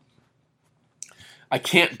don't. I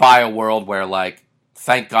can't buy a world where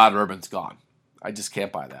thank God Urban's gone. I just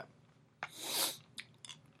can't buy that.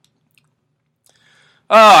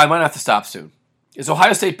 Oh, I might have to stop soon. Is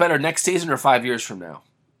Ohio State better next season or 5 years from now?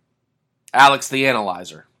 Alex the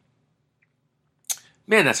Analyzer.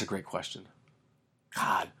 Man, that's a great question.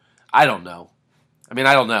 God, I don't know.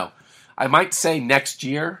 I don't know. I might say next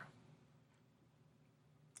year.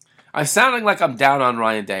 I'm sounding like I'm down on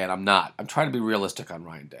Ryan Day, and I'm not. I'm trying to be realistic on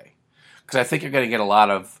Ryan Day. Because I think you're going to get a lot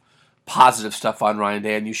of positive stuff on Ryan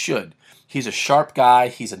Day, and you should. He's a sharp guy.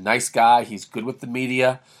 He's a nice guy. He's good with the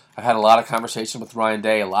media. I've had a lot of conversation with Ryan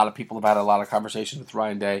Day. A lot of people have had a lot of conversations with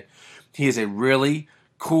Ryan Day. He is a really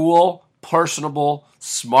cool, personable,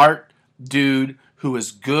 smart dude who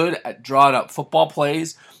is good at drawing up football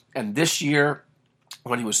plays. And this year,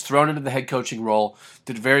 when he was thrown into the head coaching role,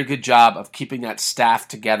 did a very good job of keeping that staff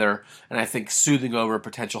together and I think soothing over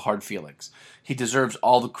potential hard feelings. He deserves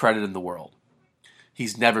all the credit in the world.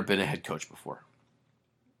 He's never been a head coach before.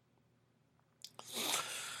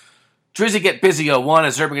 Drizzy Get Busy 01,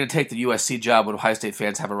 is Urban going to take the USC job? Would Ohio State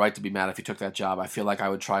fans have a right to be mad if he took that job? I feel like I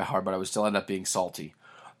would try hard, but I would still end up being salty.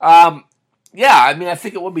 Yeah, I mean, I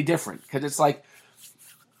think it would be different because it's like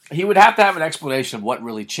he would have to have an explanation of what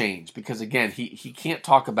really changed because, again, he can't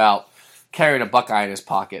talk about carrying a Buckeye in his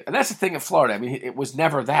pocket. And that's the thing at Florida. I mean, it was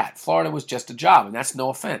never that. Florida was just a job, and that's no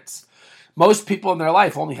offense. Most people in their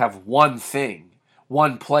life only have one thing,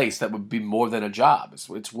 one place that would be more than a job.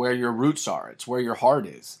 It's where your roots are. It's where your heart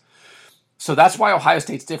is. So that's why Ohio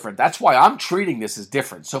State's different. That's why I'm treating this as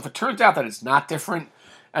different. So if it turns out that it's not different,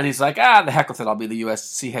 and he's like, the heck with it, I'll be the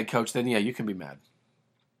USC head coach, then yeah, you can be mad.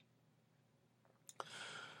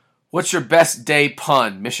 What's your best day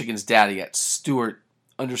pun? Michigan's daddy at Stewart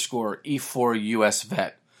 _E4US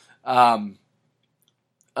vet.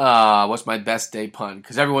 What's my best day pun?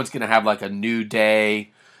 Because everyone's going to have like a new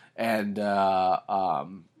day and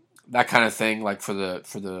that kind of thing, like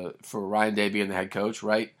for Ryan Day being the head coach,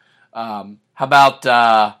 right? How about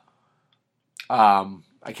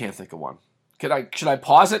I can't think of one. Should I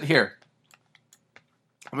pause it? Here.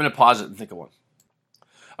 I'm going to pause it and think of one.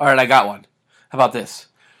 All right, I got one. How about this?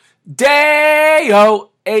 Day-O-H-I-O.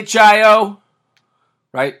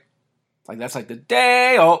 Right? Like that's like the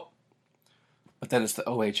day-O. But then it's the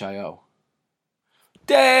O-H-I-O.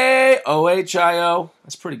 Day-O-H-I-O.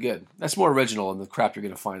 That's pretty good. That's more original than the crap you're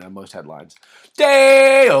going to find on most headlines.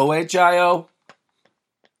 Day-O-H-I-O.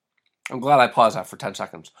 I'm glad I paused that for 10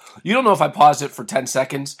 seconds. You don't know if I paused it for 10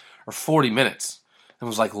 seconds or 40 minutes and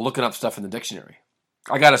was like looking up stuff in the dictionary.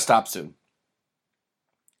 I got to stop soon.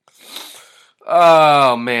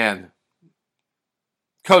 Oh, man.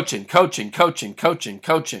 Coaching. Connor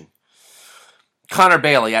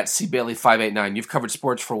Bailey at CBailey589. You've covered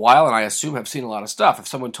sports for a while and I assume have seen a lot of stuff. If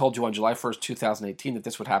someone told you on July 1st, 2018 that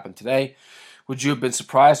this would happen today, would you have been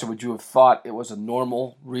surprised or would you have thought it was a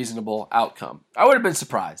normal, reasonable outcome? I would have been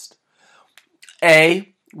surprised.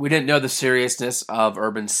 A, we didn't know the seriousness of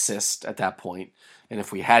Urban's cyst at that point. And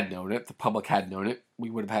if we had known it, the public had known it, we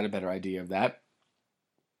would have had a better idea of that.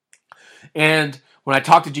 And when I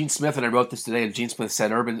talked to Gene Smith, and I wrote this today, and Gene Smith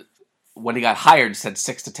said Urban, when he got hired, said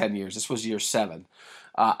 6 to 10 years. This was year 7.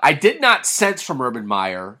 I did not sense from Urban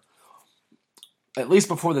Meyer, at least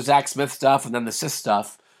before the Zach Smith stuff and then the cyst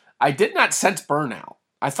stuff, I did not sense burnout.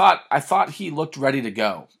 I thought he looked ready to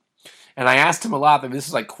go. And I asked him a lot. I mean, this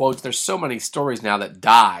is like quotes. There's so many stories now that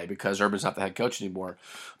die because Urban's not the head coach anymore.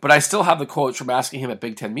 But I still have the quotes from asking him at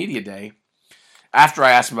Big Ten Media Day, after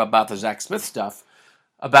I asked him about the Zach Smith stuff,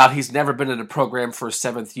 about he's never been in a program for a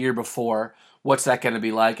 7th year before. What's that going to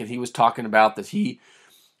be like? And he was talking about that he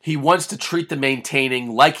wants to treat the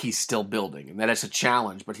maintaining like he's still building, and that it's a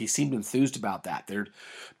challenge, but he seemed enthused about that. They're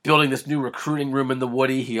building this new recruiting room in the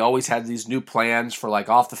Woody. He always had these new plans for like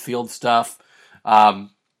off-the-field stuff.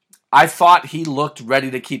 I thought he looked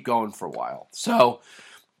ready to keep going for a while. So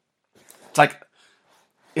it's like,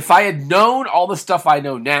 if I had known all the stuff I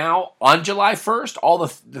know now on July 1st, all the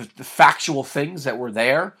factual things that were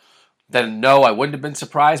there, then no, I wouldn't have been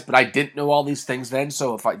surprised. But I didn't know all these things then,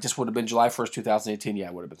 so if I just would have been July 1st, 2018, yeah,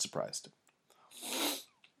 I would have been surprised.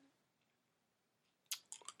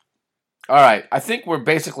 All right, I think we're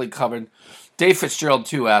basically covered. Dave Fitzgerald,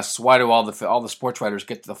 too, asks, why do all the sports writers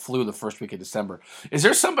get the flu the first week of December? Is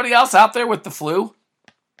there somebody else out there with the flu?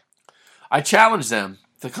 I challenge them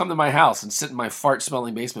to come to my house and sit in my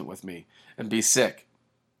fart-smelling basement with me and be sick.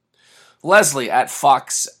 Leslie at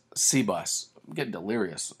Fox Cbus. I'm getting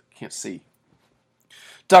delirious. I can't see.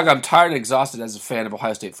 Doug, I'm tired and exhausted as a fan of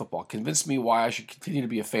Ohio State football. Convince me why I should continue to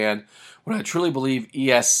be a fan when I truly believe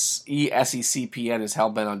ESECPN is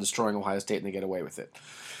hell-bent on destroying Ohio State and they get away with it.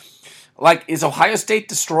 Like, is Ohio State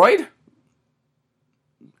destroyed?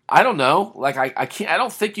 I don't know. Like, I can't. I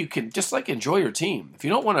don't think you can just like enjoy your team. If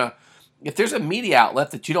you don't want to, if there's a media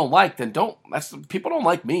outlet that you don't like, then don't. People don't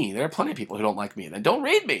like me. There are plenty of people who don't like me. Then don't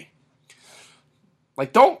read me.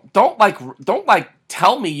 Like, don't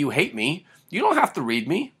tell me you hate me. You don't have to read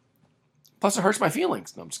me. Plus, it hurts my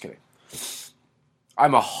feelings. No, I'm just kidding.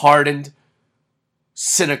 I'm a hardened,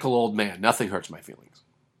 cynical old man. Nothing hurts my feelings.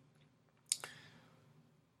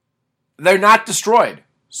 They're not destroyed.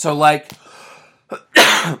 So, like,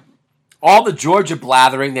 all the Georgia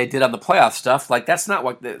blathering they did on the playoff stuff, like, that's not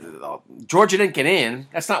what Georgia didn't get in.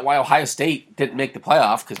 That's not why Ohio State didn't make the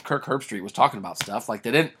playoff, because Kirk Herbstreit was talking about stuff. Like,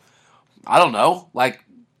 they didn't, I don't know. Like,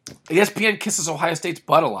 ESPN kisses Ohio State's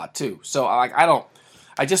butt a lot, too. So, like,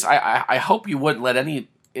 I hope you wouldn't let any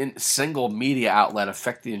single media outlet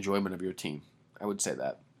affect the enjoyment of your team. I would say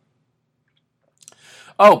that.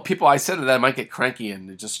 Oh, people, I said that I might get cranky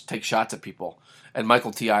and just take shots at people. And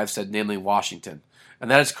Michael T. Ives said, namely Washington.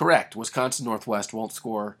 And that is correct. Wisconsin Northwest won't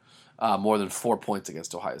score more than 4 points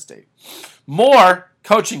against Ohio State. More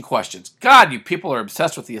coaching questions. God, you people are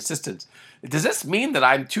obsessed with the assistants. Does this mean that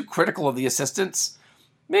I'm too critical of the assistants?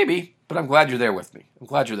 Maybe, but I'm glad you're there with me.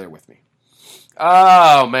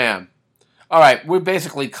 Oh, man. All right, we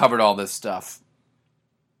basically covered all this stuff.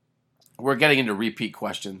 We're getting into repeat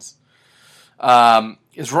questions.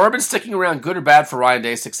 Is Rorman sticking around good or bad for Ryan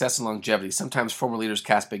Day's success and longevity? Sometimes former leaders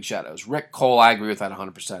cast big shadows. Rick Cole, I agree with that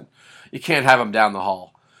 100%. You can't have him down the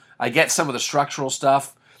hall. I get some of the structural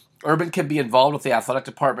stuff. Urban can be involved with the athletic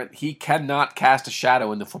department. He cannot cast a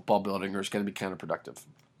shadow in the football building or it's going to be counterproductive.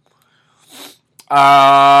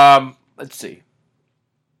 Let's see.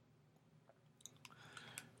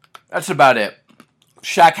 That's about it.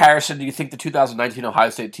 Shaq Harrison, do you think the 2019 Ohio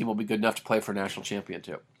State team will be good enough to play for a national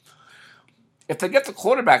championship? If they get the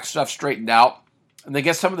quarterback stuff straightened out and they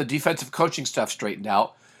get some of the defensive coaching stuff straightened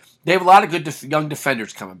out, they have a lot of good young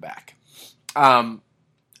defenders coming back.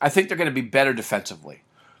 I think they're going to be better defensively.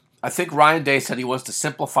 I think Ryan Day said he wants to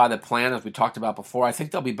simplify the plan, as we talked about before. I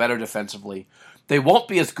think they'll be better defensively. They won't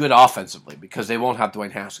be as good offensively because they won't have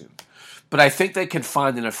Dwayne Haskins. But I think they can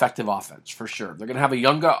find an effective offense, for sure. They're going to have a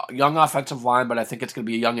young offensive line, but I think it's going to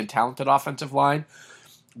be a young and talented offensive line.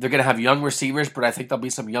 They're going to have young receivers, but I think there'll be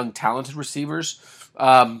some young, talented receivers.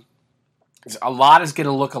 A lot is going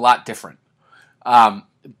to look a lot different.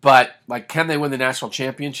 But, can they win the national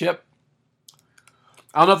championship?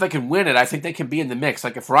 I don't know if they can win it. I think they can be in the mix.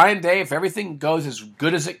 If Ryan Day, if everything goes as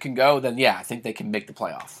good as it can go, then yeah, I think they can make the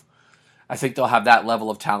playoff. I think they'll have that level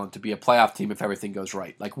of talent to be a playoff team if everything goes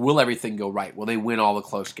right. Will everything go right? Will they win all the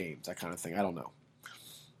close games? That kind of thing. I don't know.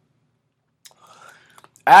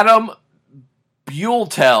 Adam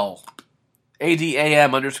Buelltel,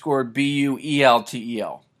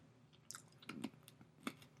 ADAM_BUELTEL.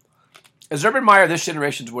 Is Urban Meyer this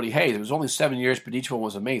generation's Woody Hayes? It was only 7 years, but each one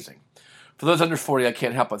was amazing. For those under 40, I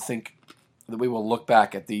can't help but think that we will look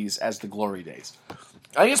back at these as the glory days.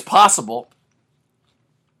 I think it's possible.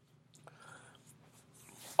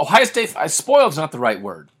 Ohio State, spoiled is not the right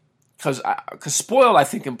word. Because spoiled, I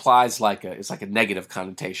think, implies it's like a negative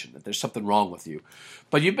connotation, that there's something wrong with you.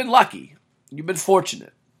 But you've been lucky. You've been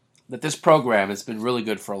fortunate that this program has been really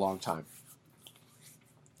good for a long time.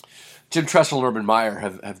 Jim Tressel and Urban Meyer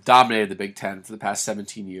have dominated the Big Ten for the past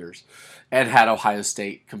 17 years and had Ohio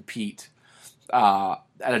State compete at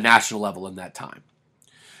a national level in that time.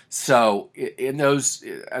 So in those,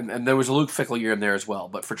 and there was a Luke Fickell year in there as well.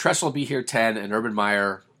 But for Tressel to be here 10 and Urban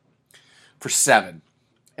Meyer for 7,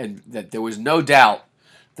 and that there was no doubt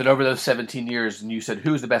that over those 17 years, and you said,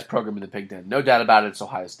 who's the best program in the Big Ten? No doubt about it, it's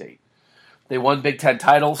Ohio State. They won Big Ten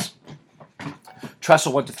titles.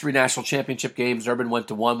 Tressel went to 3 national championship games. Urban went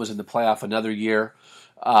to 1, was in the playoff another year.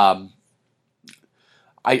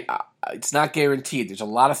 It's not guaranteed. There's a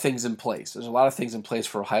lot of things in place. There's a lot of things in place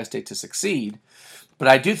for Ohio State to succeed. But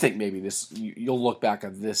I do think maybe you'll look back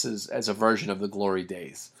on this as a version of the glory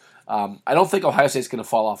days. I don't think Ohio State's going to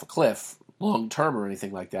fall off a cliff long term or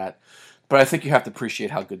anything like that. But I think you have to appreciate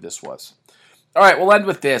how good this was. All right, we'll end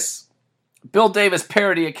with this. Bill Davis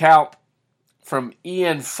parody account from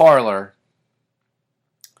Ian Farler.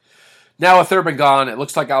 Now with Urban gone, it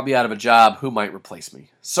looks like I'll be out of a job. Who might replace me?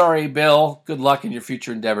 Sorry, Bill. Good luck in your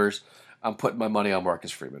future endeavors. I'm putting my money on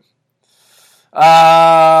Marcus Freeman.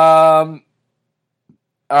 All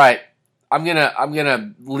right. I'm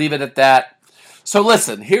gonna leave it at that. So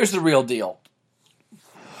listen, here's the real deal.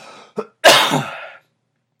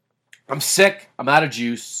 I'm sick. I'm out of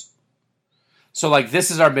juice. So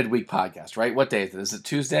this is our midweek podcast, right? What day is it? Is it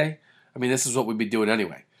Tuesday? I mean, this is what we'd be doing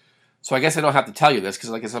anyway. So I guess I don't have to tell you this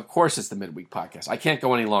because, of course, it's the midweek podcast. I can't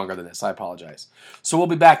go any longer than this. I apologize. So we'll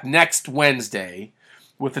be back next Wednesday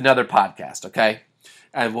with another podcast, okay?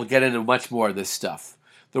 And we'll get into much more of this stuff.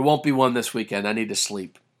 There won't be one this weekend. I need to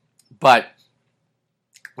sleep. But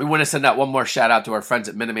we want to send out one more shout out to our friends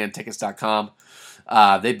at MinutemanTickets.com.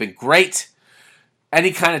 They've been great.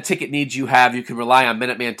 Any kind of ticket needs you have, you can rely on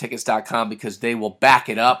MinutemanTickets.com because they will back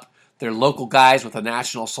it up. They're local guys with a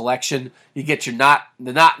national selection. You get the knot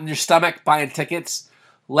in your stomach buying tickets.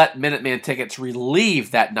 Let Minuteman Tickets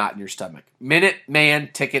relieve that knot in your stomach.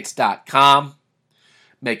 MinutemanTickets.com.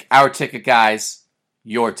 Make our ticket guys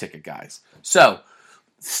your ticket guys. So,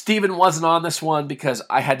 Steven wasn't on this one because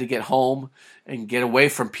I had to get home and get away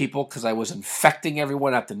from people because I was infecting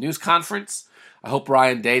everyone at the news conference. I hope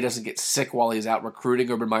Ryan Day doesn't get sick while he's out recruiting.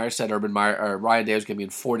 Urban Meyer said Ryan Day was going to be in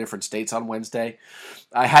 4 different states on Wednesday.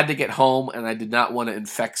 I had to get home, and I did not want to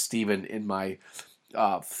infect Steven in my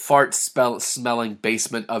fart-smelling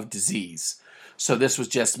basement of disease. So this was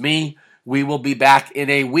just me. We will be back in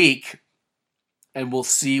a week and we'll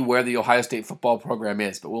see where the Ohio State football program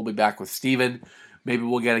is. But we'll be back with Steven. Maybe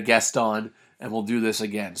we'll get a guest on, and we'll do this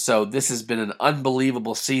again. So this has been an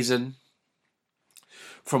unbelievable season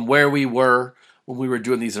from where we were when we were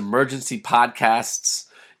doing these emergency podcasts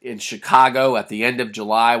in Chicago at the end of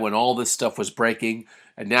July when all this stuff was breaking.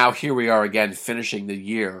 And now here we are again finishing the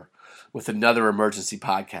year with another emergency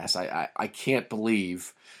podcast. I can't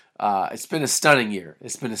believe it's been a stunning year.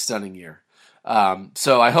 It's been a stunning year.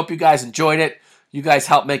 So I hope you guys enjoyed it. You guys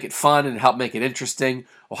help make it fun and help make it interesting.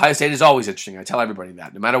 Ohio State is always interesting. I tell everybody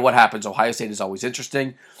that. No matter what happens, Ohio State is always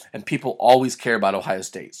interesting, and people always care about Ohio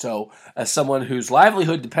State. So as someone whose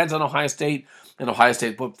livelihood depends on Ohio State and Ohio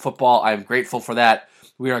State football, I am grateful for that.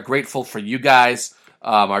 We are grateful for you guys,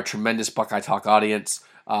 our tremendous Buckeye Talk audience.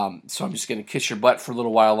 So I'm just going to kiss your butt for a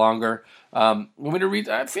little while longer. I'm going to read.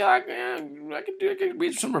 I feel like I can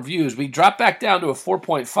read some reviews. We dropped back down to a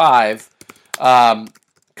 4.5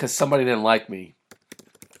 because somebody didn't like me.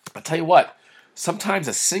 I'll tell you what. Sometimes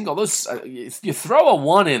a single, you throw a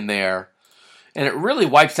 1 in there, and it really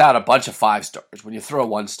wipes out a bunch of 5 stars when you throw a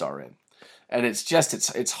 1 star in. And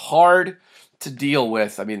it's hard to deal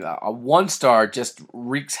with. I mean, a 1 star just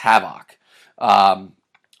wreaks havoc on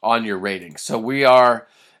your rating. So we are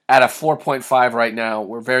at a 4.5 right now.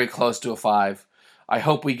 We're very close to a 5. I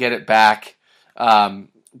hope we get it back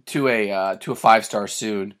to a 5 star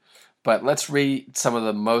soon. But let's read some of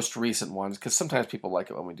the most recent ones because sometimes people like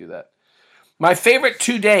it when we do that. My favorite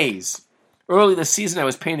 2 days. Early this season, I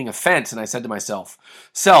was painting a fence, and I said to myself,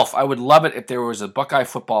 I would love it if there was a Buckeye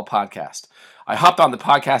football podcast. I hopped on the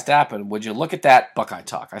podcast app, and would you look at that, Buckeye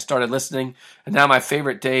Talk. I started listening, and now my 2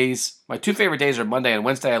 favorite days are Monday and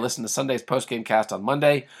Wednesday. I listen to Sunday's postgame cast on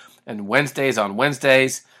Monday and Wednesdays on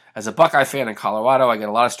Wednesdays. As a Buckeye fan in Colorado, I get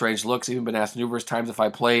a lot of strange looks, even been asked numerous times if I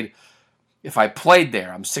played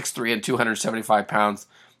there. I'm 6'3" and 275 pounds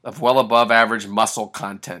of well above average muscle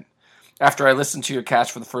content. After I listened to your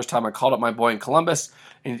cast for the first time, I called up my boy in Columbus,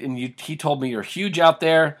 and he told me you're huge out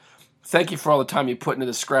there. Thank you for all the time you put into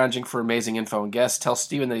the scrounging for amazing info and guests. Tell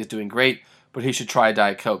Steven that he's doing great, but he should try a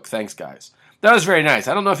Diet Coke. Thanks, guys. That was very nice.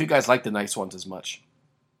 I don't know if you guys like the nice ones as much.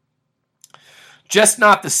 Just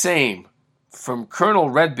not the same. From Colonel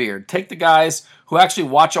Redbeard. Take the guys who actually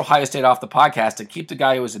watch Ohio State off the podcast and keep the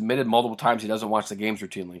guy who has admitted multiple times he doesn't watch the games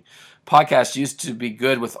routinely. Podcasts used to be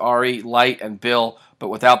good with Ari, Light, and Bill, but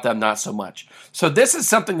without them, not so much. So this is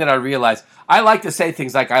something that I realized. I like to say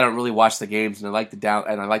things like I don't really watch the games, and I like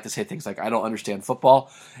to say things like I don't understand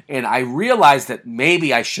football. And I realized that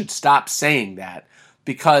maybe I should stop saying that.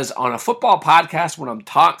 Because on a football podcast, when I'm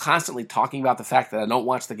constantly talking about the fact that I don't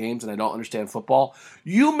watch the games and I don't understand football,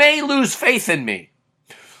 you may lose faith in me.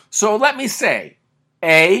 So let me say,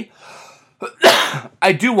 I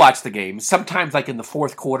do watch the games. Sometimes like in the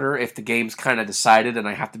fourth quarter, if the game's kind of decided and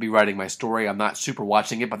I have to be writing my story, I'm not super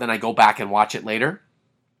watching it, but then I go back and watch it later.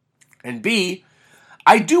 And B,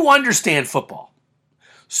 I do understand football.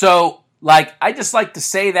 So I just like to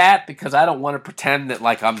say that because I don't want to pretend that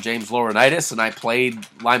I'm James Laurinaitis and I played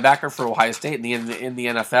linebacker for Ohio State in the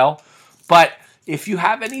NFL. But if you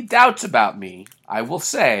have any doubts about me, I will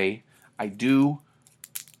say I do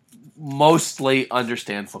mostly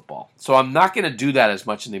understand football. So I'm not going to do that as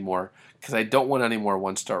much anymore because I don't want any more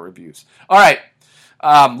 1-star reviews. All right.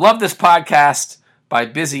 Love this podcast by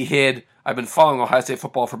Busy Hid. I've been following Ohio State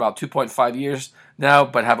football for about 2.5 years now,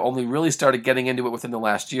 but have only really started getting into it within the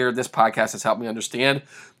last year. This podcast has helped me understand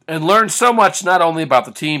and learn so much, not only about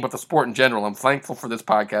the team, but the sport in general. I'm thankful for this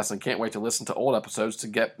podcast and can't wait to listen to old episodes to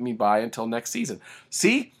get me by until next season.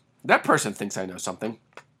 See? That person thinks I know something.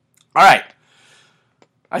 All right.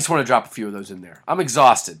 I just want to drop a few of those in there. I'm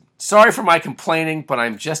exhausted. Sorry for my complaining, but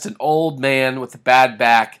I'm just an old man with a bad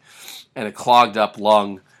back and a clogged up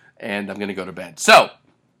lung, and I'm going to go to bed. So,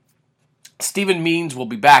 Stephen Means will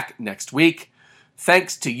be back next week.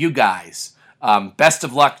 Thanks to you guys. Best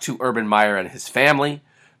of luck to Urban Meyer and his family.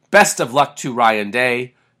 Best of luck to Ryan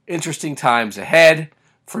Day. Interesting times ahead.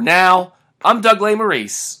 For now, I'm Doug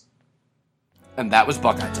Lesmerises, and that was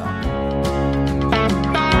Buckeye Talk.